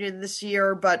reunion this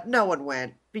year, but no one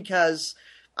went because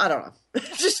I don't know,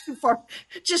 just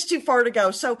too far to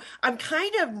go. So I'm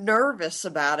kind of nervous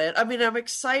about it. I mean, I'm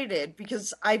excited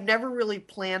because I've never really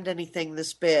planned anything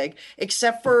this big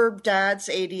except for Dad's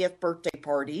 80th birthday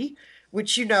party,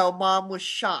 which, Mom was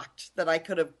shocked that I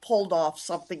could have pulled off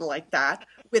something like that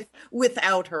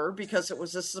without her because it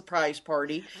was a surprise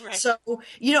party. Right. So,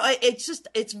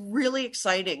 it's really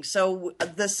exciting. So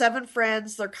the 7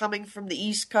 friends, they're coming from the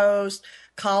East Coast,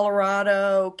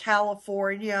 Colorado,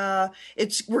 California.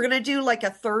 We're going to do like a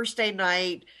Thursday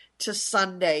night to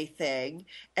Sunday thing.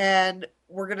 And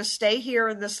we're going to stay here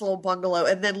in this little bungalow.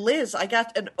 And then Liz, I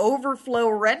got an overflow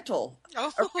rental.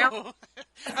 Oh,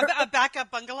 a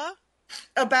backup bungalow?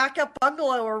 A backup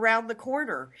bungalow around the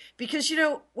corner because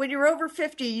when you're over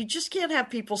 50 you just can't have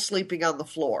people sleeping on the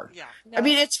floor. Yeah. No. I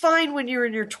mean, it's fine when you're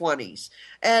in your 20s,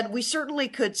 and we certainly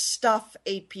could stuff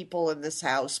 8 people in this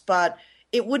house, but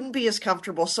it wouldn't be as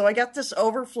comfortable. So I got this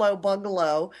overflow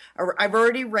bungalow. I've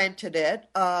already rented it,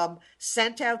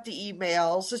 sent out the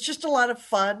emails. It's just a lot of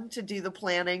fun to do the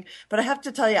planning. But I have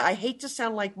to tell you, I hate to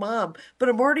sound like Mom, but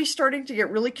I'm already starting to get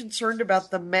really concerned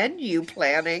about the menu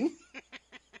planning.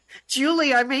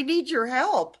 Julie, I may need your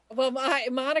help. Well,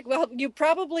 Monica, you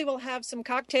probably will have some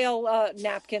cocktail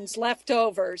napkins left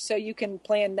over, so you can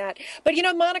plan that. But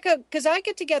Monica, because I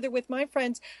get together with my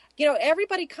friends,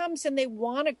 everybody comes and they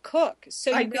want to cook.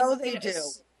 So I know they do.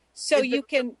 So you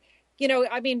can,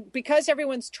 I mean, because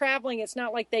everyone's traveling, it's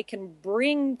not like they can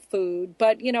bring food,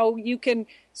 but you can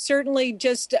certainly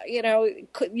just,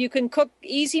 you can cook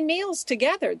easy meals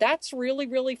together. That's really,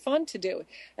 really fun to do.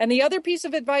 And the other piece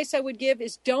of advice I would give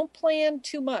is don't plan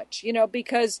too much,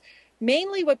 because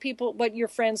mainly what your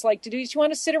friends like to do is you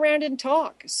want to sit around and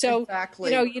talk. So,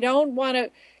 exactly. You don't want to,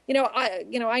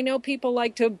 I know people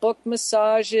like to book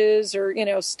massages or,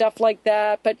 stuff like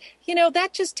that, but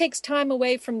that just takes time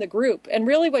away from the group. And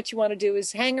really what you want to do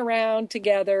is hang around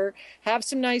together, have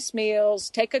some nice meals,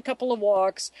 take a couple of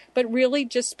walks, but really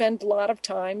just spend a lot of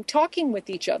time talking with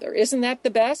each other. Isn't that the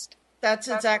best? That's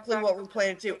exactly what we're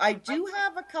planning to do. I do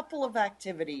have a couple of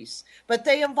activities, but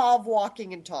they involve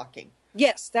walking and talking.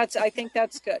 Yes, I think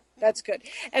that's good. That's good.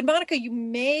 And Monica, you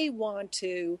may want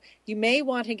to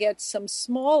get some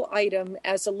small item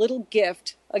as a little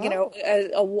gift, a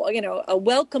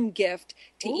welcome gift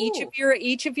to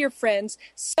each of your friends,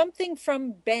 something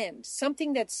from Bend,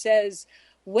 something that says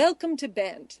welcome to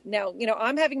Bend. Now,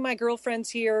 I'm having my girlfriends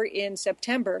here in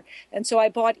September, and so I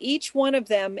bought each one of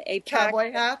them a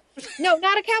cowboy hat. No,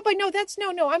 not a cowboy. No,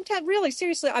 I'm really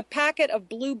seriously a packet of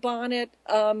bluebonnet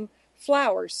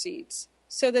flower seeds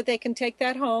so that they can take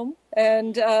that home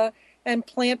and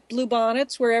plant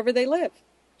bluebonnets wherever they live.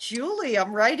 Julie,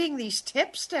 I'm writing these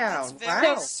tips down. That's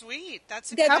very sweet.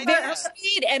 That's very idea.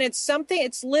 sweet, and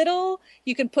it's little.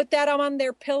 You can put that on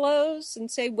their pillows and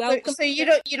say welcome. So you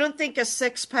don't think a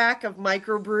 6-pack of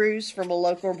microbrews from a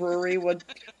local brewery would?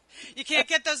 You can't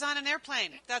get those on an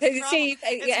airplane. That's the problem. See,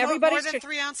 it's more than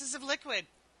 3 ounces of liquid.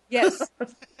 Yes.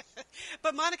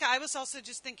 But Monica, I was also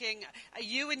just thinking,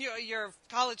 you and your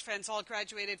college friends all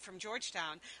graduated from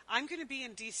Georgetown. I'm going to be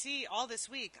in D.C. all this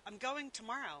week. I'm going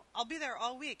tomorrow. I'll be there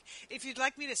all week. If you'd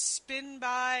like me to spin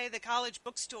by the college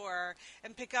bookstore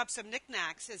and pick up some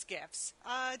knickknacks as gifts,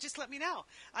 just let me know.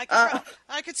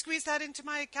 I could squeeze that into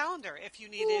my calendar if you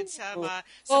needed some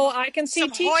I can see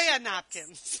some Hoya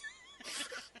napkins.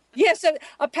 Yes,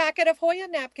 a packet of Hoya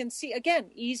napkins. See,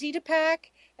 again, easy to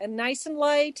pack. and nice and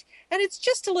light. And it's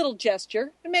just a little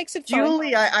gesture. It makes it fun.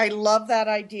 Julie, I love that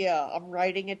idea. I'm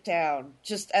writing it down.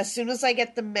 Just as soon as I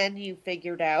get the menu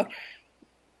figured out.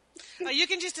 You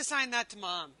can just assign that to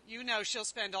Mom. You know she'll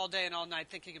spend all day and all night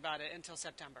thinking about it until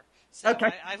September. So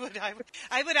Okay. I would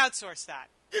outsource that.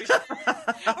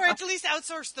 Or at least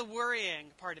outsource the worrying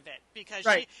part of it, because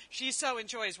Right. she so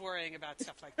enjoys worrying about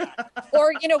stuff like that.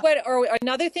 Or, you know what, or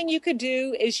another thing you could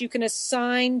do is you can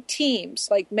assign teams,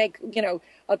 like make,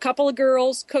 a couple of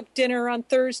girls cook dinner on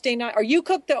Thursday night, or you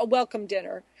cook the welcome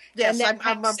dinner. Yes, and then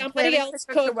I'm have somebody planning else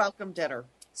to cook the cook. welcome dinner.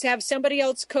 So have somebody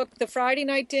else cook the Friday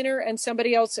night dinner and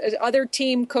somebody else, other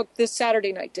team cook the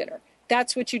Saturday night dinner.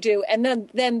 That's what you do. And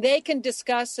then they can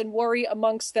discuss and worry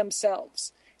amongst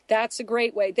themselves. That's a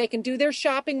great way. They can do their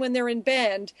shopping when they're in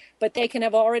Bend, but they can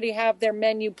already have their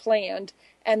menu planned,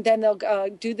 and then they'll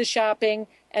do the shopping,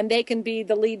 and they can be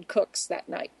the lead cooks that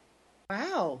night.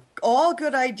 Wow, all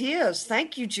good ideas.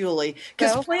 Thank you, Julie.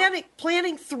 Because Well-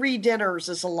 planning 3 dinners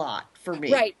is a lot for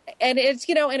me. Right. And it's,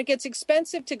 and it gets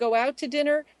expensive to go out to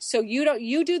dinner. So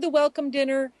you do the welcome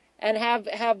dinner and have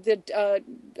the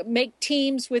make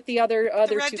teams with the other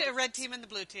two. Red team and the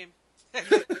blue team.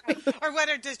 Or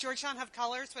does Georgetown have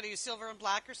colors? What are you, silver and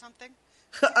black or something?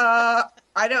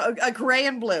 I don't. A gray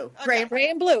and blue. Okay. Gray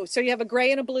and blue. So you have a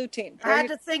gray and a blue team. I had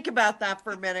to think about that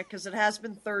for a minute because it has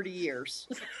been 30 years.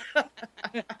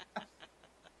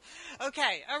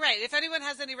 Okay, all right. If anyone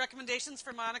has any recommendations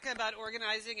for Monica about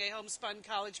organizing a homespun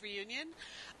college reunion,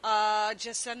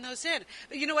 just send those in.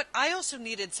 But you know what? I also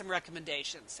needed some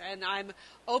recommendations, and I'm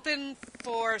open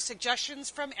for suggestions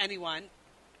from anyone.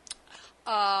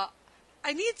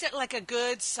 I need like a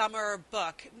good summer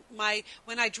book.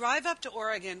 When I drive up to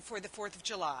Oregon for the 4th of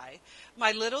July,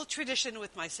 my little tradition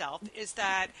with myself is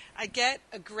that I get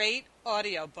a great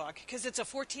audio book because it's a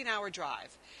 14-hour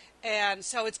drive. And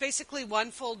so it's basically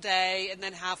one full day and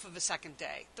then half of a second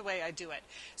day, the way I do it.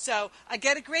 So I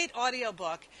get a great audio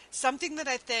book, something that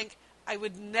I think I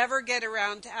would never get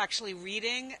around to actually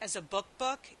reading as a book,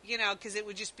 because it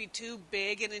would just be too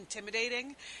big and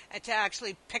intimidating to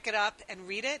actually pick it up and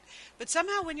read it. But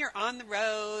somehow when you're on the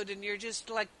road and you're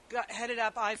just like headed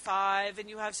up I-5 and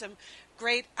you have some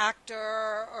great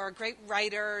actor or a great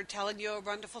writer telling you a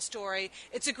wonderful story,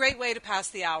 it's a great way to pass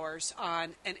the hours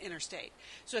on an interstate.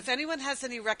 So if anyone has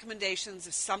any recommendations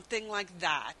of something like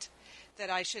that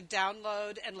I should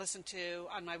download and listen to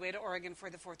on my way to Oregon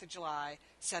for the 4th of July,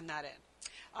 send that in.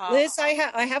 Liz,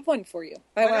 I have one for you.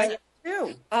 What is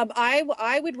it?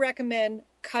 I would recommend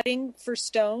Cutting for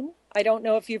Stone. I don't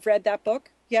know if you've read that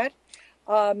book yet,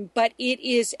 but it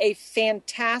is a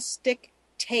fantastic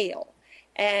tale.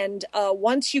 And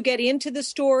once you get into the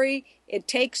story, it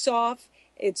takes off.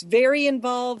 It's very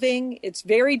involving. It's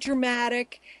very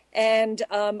dramatic. And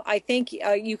I think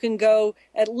you can go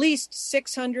at least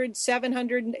 600,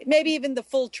 700, maybe even the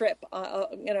full trip,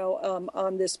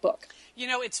 on this book. You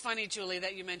know, it's funny, Julie,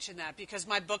 that you mentioned that, because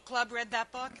my book club read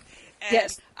that book, and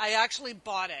Yes. I actually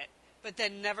bought it, but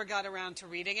then never got around to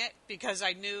reading it because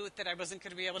I knew that I wasn't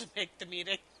going to be able to make the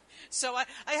meeting. So I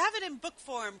have it in book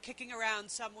form kicking around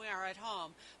somewhere at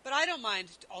home, but I don't mind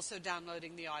also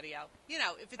downloading the audio.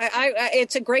 If it's...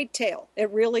 It's a great tale. It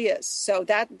really is. So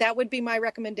that would be my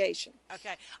recommendation.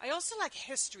 Okay. I also like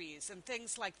histories and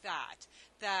things like that,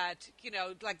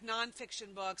 like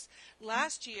nonfiction books.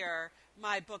 Last year,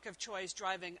 my book of choice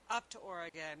driving up to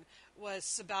Oregon was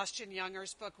Sebastian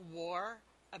Junger's book, War,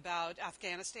 about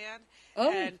Afghanistan. Oh.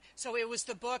 And so it was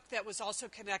the book that was also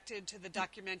connected to the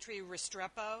documentary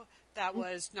Restrepo that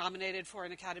was nominated for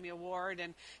an Academy Award.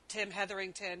 And Tim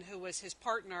Hetherington, who was his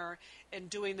partner in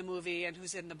doing the movie and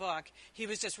who's in the book, he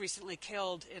was just recently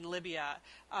killed in Libya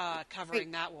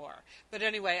covering that war. But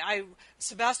anyway,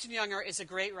 Sebastian Junger is a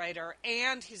great writer,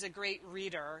 and he's a great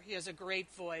reader. He has a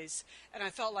great voice. And I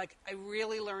felt like I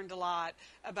really learned a lot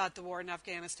about the war in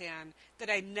Afghanistan that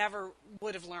I never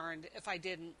would have learned if I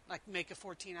didn't make a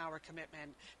 14-hour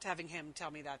commitment to having him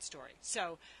tell me that story.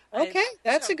 So Okay,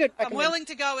 that's a good I'm willing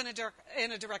to go in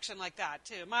a direction like that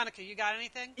too. Monica, you got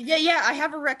anything? Yeah, I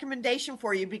have a recommendation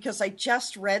for you because I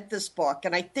just read this book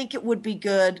and I think it would be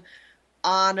good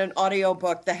on an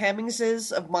audiobook, The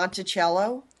Hemmingses of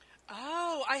Monticello.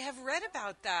 Oh, I have read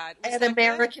about that. Was An that good?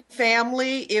 American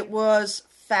Family. It was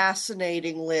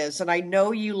fascinating, Liz, and I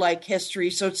know you like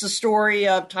history, so it's the story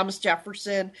of Thomas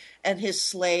Jefferson and his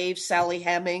slave, Sally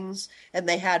Hemings, and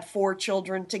they had 4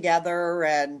 children together,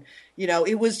 and,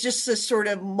 it was just this sort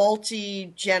of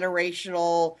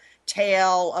multi-generational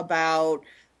tale about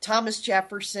Thomas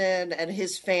Jefferson and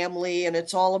his family, and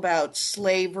it's all about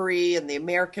slavery and the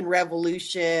American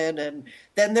Revolution. And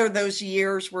then there are those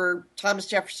years where Thomas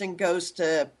Jefferson goes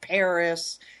to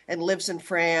Paris and lives in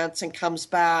France and comes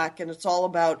back, and it's all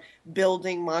about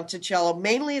building Monticello.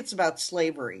 Mainly it's about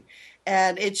slavery.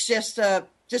 And it's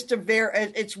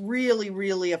it's really,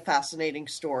 really a fascinating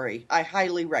story. I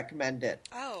highly recommend it.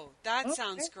 Oh, that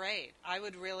sounds great. I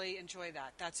would really enjoy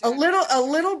that. That's A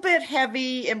little bit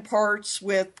heavy in parts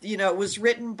with, it was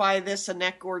written by this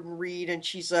Annette Gordon Reed, and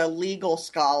she's a legal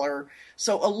scholar.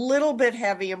 So a little bit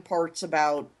heavy in parts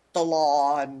about the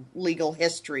law and legal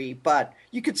history, but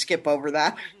you could skip over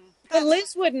that. But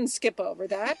Liz wouldn't skip over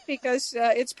that because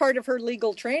it's part of her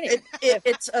legal training.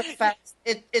 It's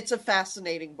a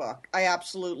fascinating book. I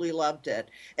absolutely loved it.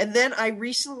 And then I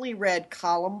recently read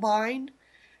Columbine,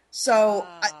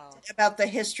 about the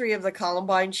history of the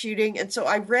Columbine shooting. And so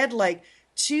I read like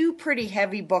 2 pretty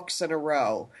heavy books in a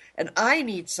row, and I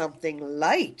need something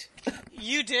light.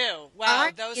 You do. Wow,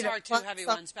 those are 2 heavy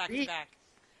ones back to back.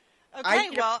 Okay,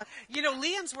 well,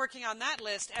 Leon's working on that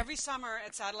list. Every summer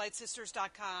at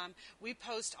SatelliteSisters.com, we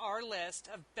post our list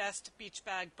of best beach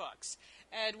bag books.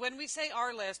 And when we say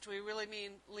our list, we really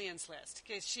mean Leon's list,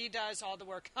 because she does all the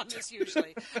work on this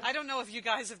usually. I don't know if you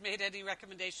guys have made any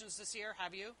recommendations this year.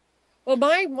 Have you? Well,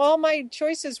 all my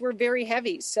choices were very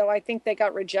heavy, so I think they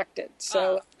got rejected.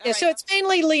 So, right. So it's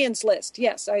mainly Leon's list.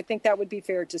 Yes, I think that would be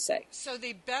fair to say. So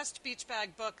the best beach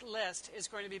bag book list is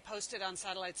going to be posted on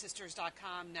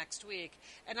SatelliteSisters.com next week.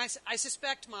 And I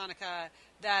suspect, Monica,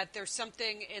 that there's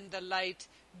something in the light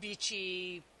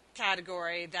beachy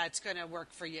category that's going to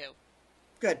work for you.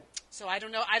 Good. So I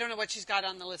don't know what she's got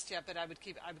on the list yet, but I would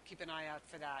keep an eye out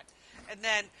for that. And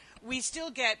then we still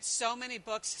get so many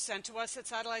books sent to us at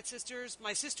Satellite Sisters.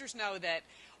 My sisters know that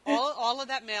all of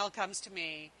that mail comes to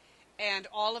me, and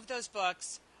all of those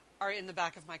books are in the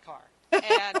back of my car.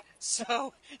 And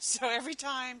so every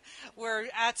time we're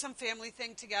at some family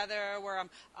thing together where I'm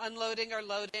unloading or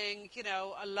loading,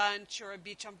 a lunch or a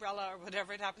beach umbrella or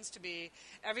whatever it happens to be,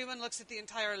 everyone looks at the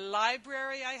entire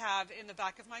library I have in the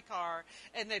back of my car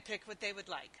and they pick what they would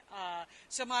like.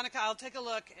 So Monica, I'll take a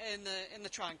look in the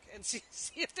trunk and see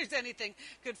if there's anything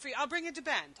good for you. I'll bring it to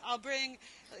Bend. I'll bring,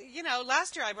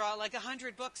 last year I brought like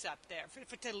 100 books up there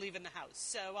to leave in the house.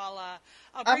 So I'll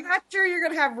bring. I'm not sure you're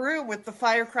going to have room with the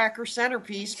firecracker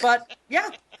centerpiece, but yeah,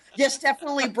 yes,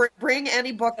 definitely bring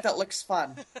any book that looks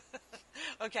fun.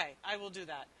 Okay, I will do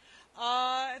that.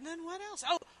 And then what else?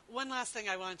 Oh, one last thing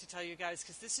I wanted to tell you guys,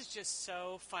 because this is just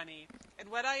so funny. And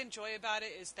what I enjoy about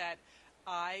it is that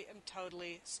I am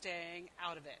totally staying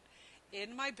out of it.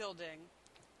 In my building,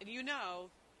 and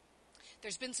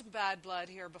there's been some bad blood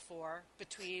here before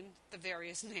between the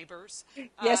various neighbors.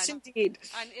 Yes, indeed.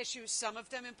 On issues, some of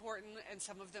them important and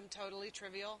some of them totally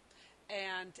trivial.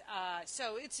 And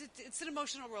so it's an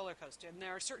emotional roller coaster. And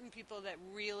there are certain people that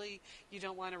really you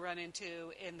don't want to run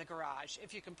into in the garage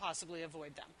if you can possibly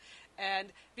avoid them. And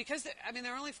because,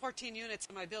 there are only 14 units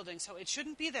in my building, so it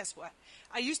shouldn't be this way.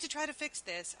 I used to try to fix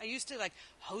this. I used to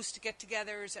host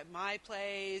get-togethers at my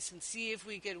place and see if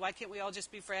why can't we all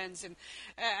just be friends? And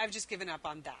I've just given up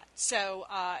on that. So,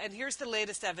 and here's the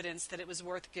latest evidence that it was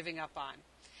worth giving up on.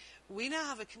 We now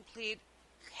have a complete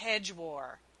hedge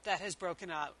war that has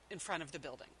broken out in front of the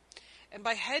building. And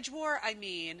by hedge war, I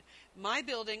mean my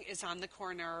building is on the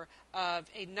corner of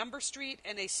a number street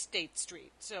and a State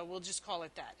Street. So we'll just call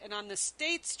it that. And on the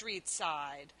State Street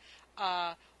side,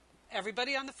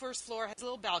 everybody on the first floor has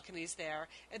little balconies there.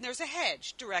 And there's a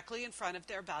hedge directly in front of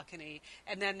their balcony.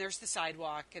 And then there's the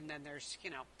sidewalk. And then there's,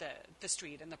 the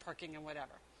street and the parking and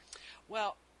whatever.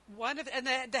 Well,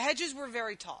 the hedges were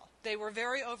very tall. They were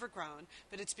very overgrown.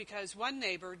 But it's because one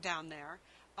neighbor down there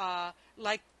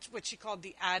liked what she called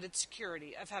the added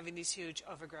security of having these huge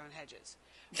overgrown hedges.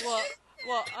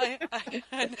 Well, I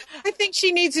think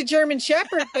she needs a German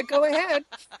Shepherd, but go ahead.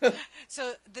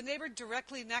 So the neighbor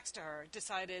directly next to her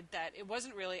decided that it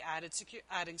wasn't really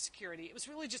adding security. It was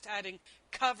really just adding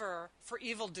cover for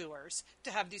evildoers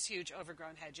to have these huge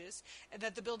overgrown hedges, and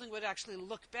that the building would actually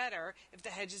look better if the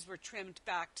hedges were trimmed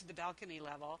back to the balcony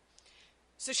level.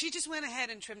 So she just went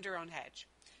ahead and trimmed her own hedge.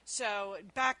 So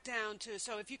back down to,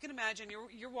 if you can imagine,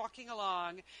 you're walking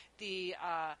along the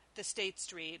State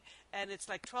Street, and it's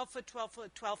like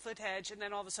 12-foot hedge, and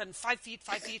then all of a sudden 5 feet,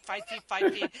 5 feet, 5 feet,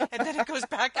 5 feet, and then it goes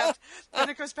back up. Then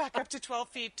it goes back up to 12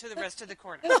 feet to the rest of the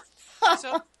corner.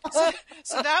 So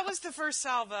that was the first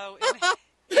salvo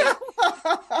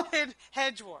in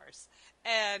hedge wars.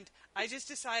 And I just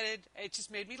decided, it just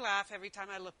made me laugh every time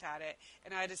I looked at it,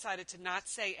 and I decided to not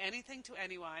say anything to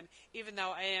anyone, even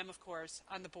though I am, of course,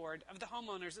 on the board of the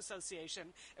Homeowners Association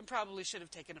and probably should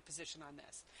have taken a position on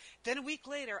this. Then a week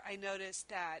later, I noticed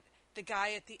that the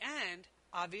guy at the end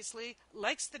obviously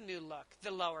likes the new look,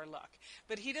 the lower look,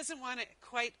 but he doesn't want it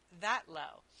quite that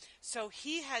low. So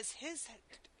he has his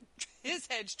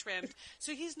hedge trimmed,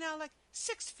 so he's now like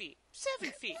 6 feet,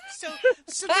 7 feet. So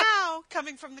now,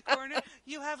 coming from the corner,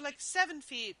 you have like 7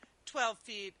 feet, 12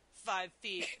 feet, 5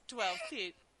 feet, 12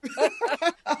 feet.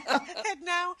 And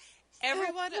now,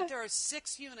 everyone, there are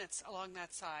 6 units along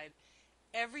that side.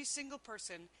 Every single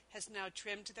person has now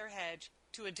trimmed their hedge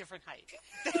to a different height.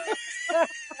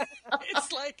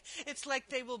 It's like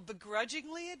they will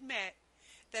begrudgingly admit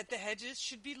that the hedges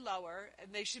should be lower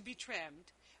and they should be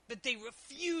trimmed, but they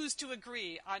refuse to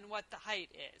agree on what the height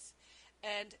is.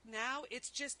 And now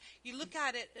it's just, you look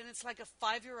at it and it's like a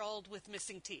 5-year-old with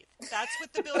missing teeth. That's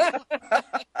what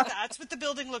the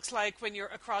building looks like when you're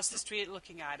across the street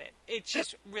looking at it. It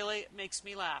just really makes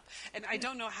me laugh. And I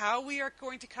don't know how we are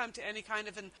going to come to any kind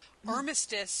of an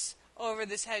armistice over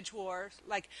this hedge war.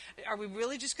 Like, are we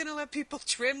really just going to let people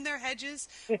trim their hedges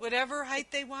whatever height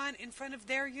they want in front of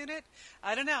their unit?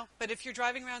 I don't know. But if you're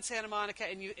driving around Santa Monica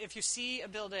and if you see a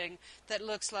building that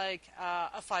looks like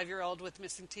a 5-year-old with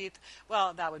missing teeth,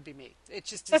 well, that would be me. It's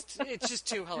just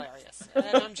too hilarious.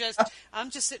 And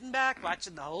I'm just sitting back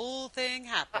watching the whole thing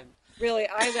happen. Really,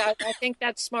 I think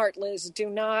that's smart, Liz. Do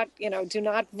not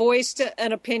voice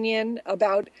an opinion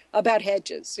about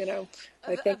hedges.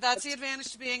 I think that's the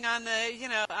advantage to being on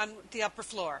the upper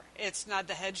floor. It's not,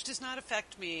 the hedge does not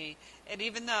affect me, and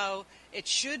even though it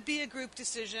should be a group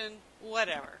decision,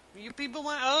 whatever. You people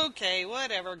want, okay,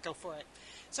 whatever, go for it.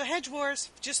 So hedge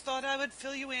wars, just thought I would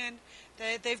fill you in.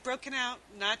 They've broken out.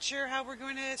 Not sure how we're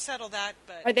going to settle that,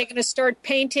 but are they going to start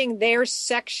painting their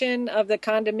section of the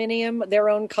condominium their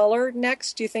own color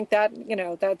next? Do you think that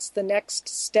that's the next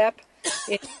step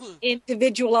in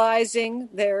individualizing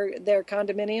their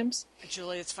condominiums?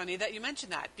 Julie, it's funny that you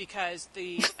mentioned that, because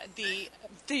the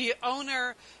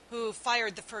owner who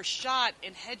fired the first shot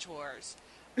in hedge wars,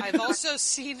 I've also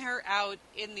seen her out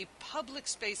in the public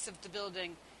space of the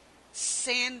building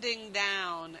sanding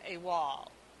down a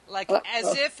wall, like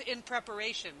as if in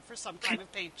preparation for some kind of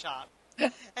paint job.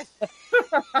 So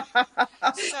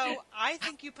I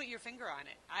think you put your finger on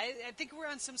it. I think we're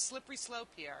on some slippery slope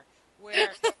here,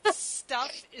 where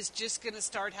stuff is just going to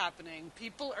start happening.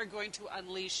 People are going to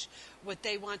unleash what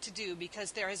they want to do,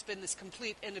 because there has been this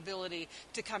complete inability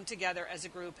to come together as a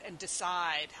group and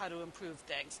decide how to improve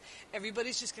things.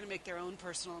 Everybody's just going to make their own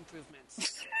personal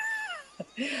improvements.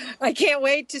 I can't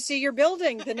wait to see your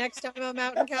building the next time I'm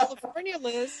out in California,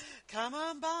 Liz. Come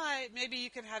on by. Maybe you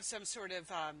can have some sort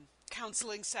of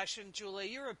counseling session,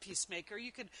 Julie. You're a peacemaker.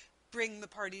 You could bring the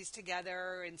parties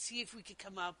together and see if we could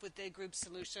come up with a group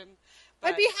solution.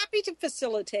 But I'd be happy to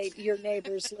facilitate your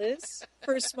neighbors, Liz,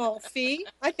 for a small fee.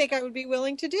 I think I would be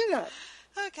willing to do that.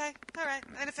 Okay, all right.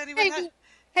 And if anyone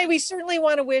Hey, we certainly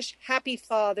want to wish Happy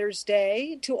Father's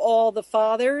Day to all the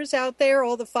fathers out there,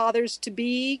 all the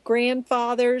fathers-to-be,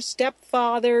 grandfathers,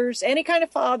 stepfathers, any kind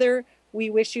of father. We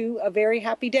wish you a very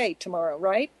happy day tomorrow,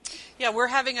 right? Yeah, we're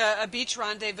having a beach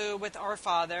rendezvous with our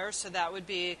father, so that would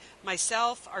be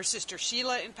myself, our sister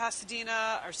Sheila in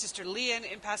Pasadena, our sister Leanne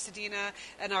in Pasadena,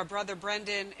 and our brother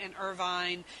Brendan in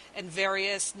Irvine, and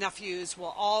various nephews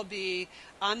will all be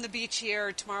on the beach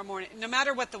here tomorrow morning, no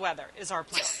matter what the weather is our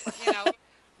plan.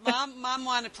 Mom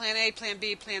wanted plan A, plan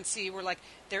B, plan C. We're like,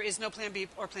 there is no plan B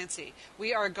or plan C.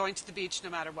 We are going to the beach no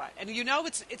matter what. And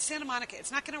it's Santa Monica.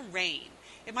 It's not going to rain.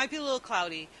 It might be a little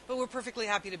cloudy, but we're perfectly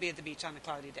happy to be at the beach on a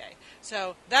cloudy day.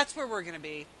 So that's where we're going to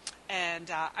be,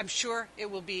 and I'm sure it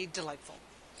will be delightful.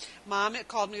 Mom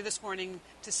called me this morning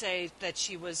to say that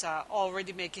she was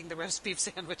already making the roast beef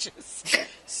sandwiches.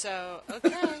 So,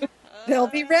 okay. They'll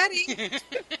be ready.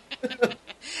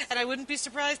 And I wouldn't be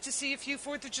surprised to see a few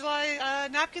 4th of July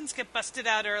napkins get busted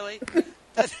out early.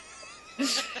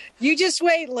 You just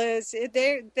wait, Liz.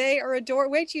 They are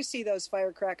adorable. Wait till you see those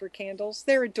firecracker candles.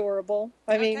 They're adorable.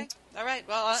 I mean, all right.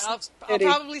 Well, I'll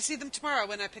probably see them tomorrow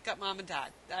when I pick up Mom and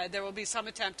Dad. There will be some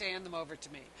attempt to hand them over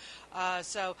to me.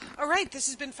 So, all right. This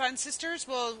has been fun, sisters.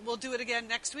 We'll do it again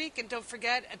next week. And don't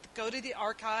forget, go to the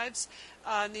archives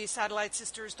on the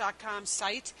SatelliteSisters.com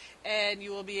site, and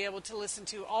you will be able to listen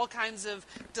to all kinds of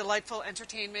delightful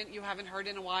entertainment you haven't heard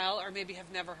in a while, or maybe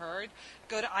have never heard.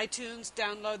 Go to iTunes,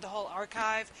 download the whole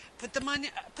archive, put them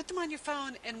on your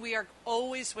phone, and we are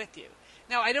always with you.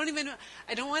 Now, I don't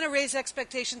want to raise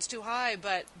expectations too high,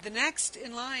 but the next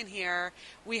in line here,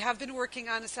 we have been working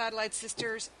on the Satellite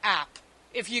Sisters app.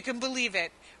 if you can believe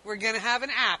it. We're going to have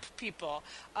an app, people.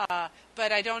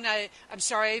 But I don't know. I'm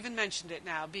sorry I even mentioned it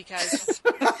now because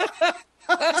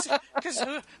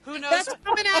who knows? That's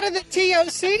coming out of the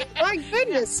TOC. My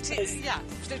goodness. Yeah,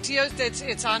 the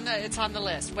it's on the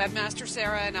list. Webmaster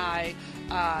Sarah and I.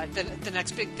 The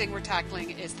next big thing we're tackling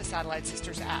is the Satellite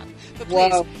Sisters app. But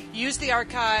please use the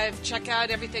archive. Check out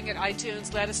everything at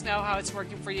iTunes. Let us know how it's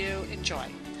working for you. Enjoy,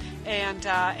 and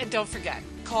don't forget,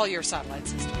 call your Satellite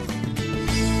Sisters.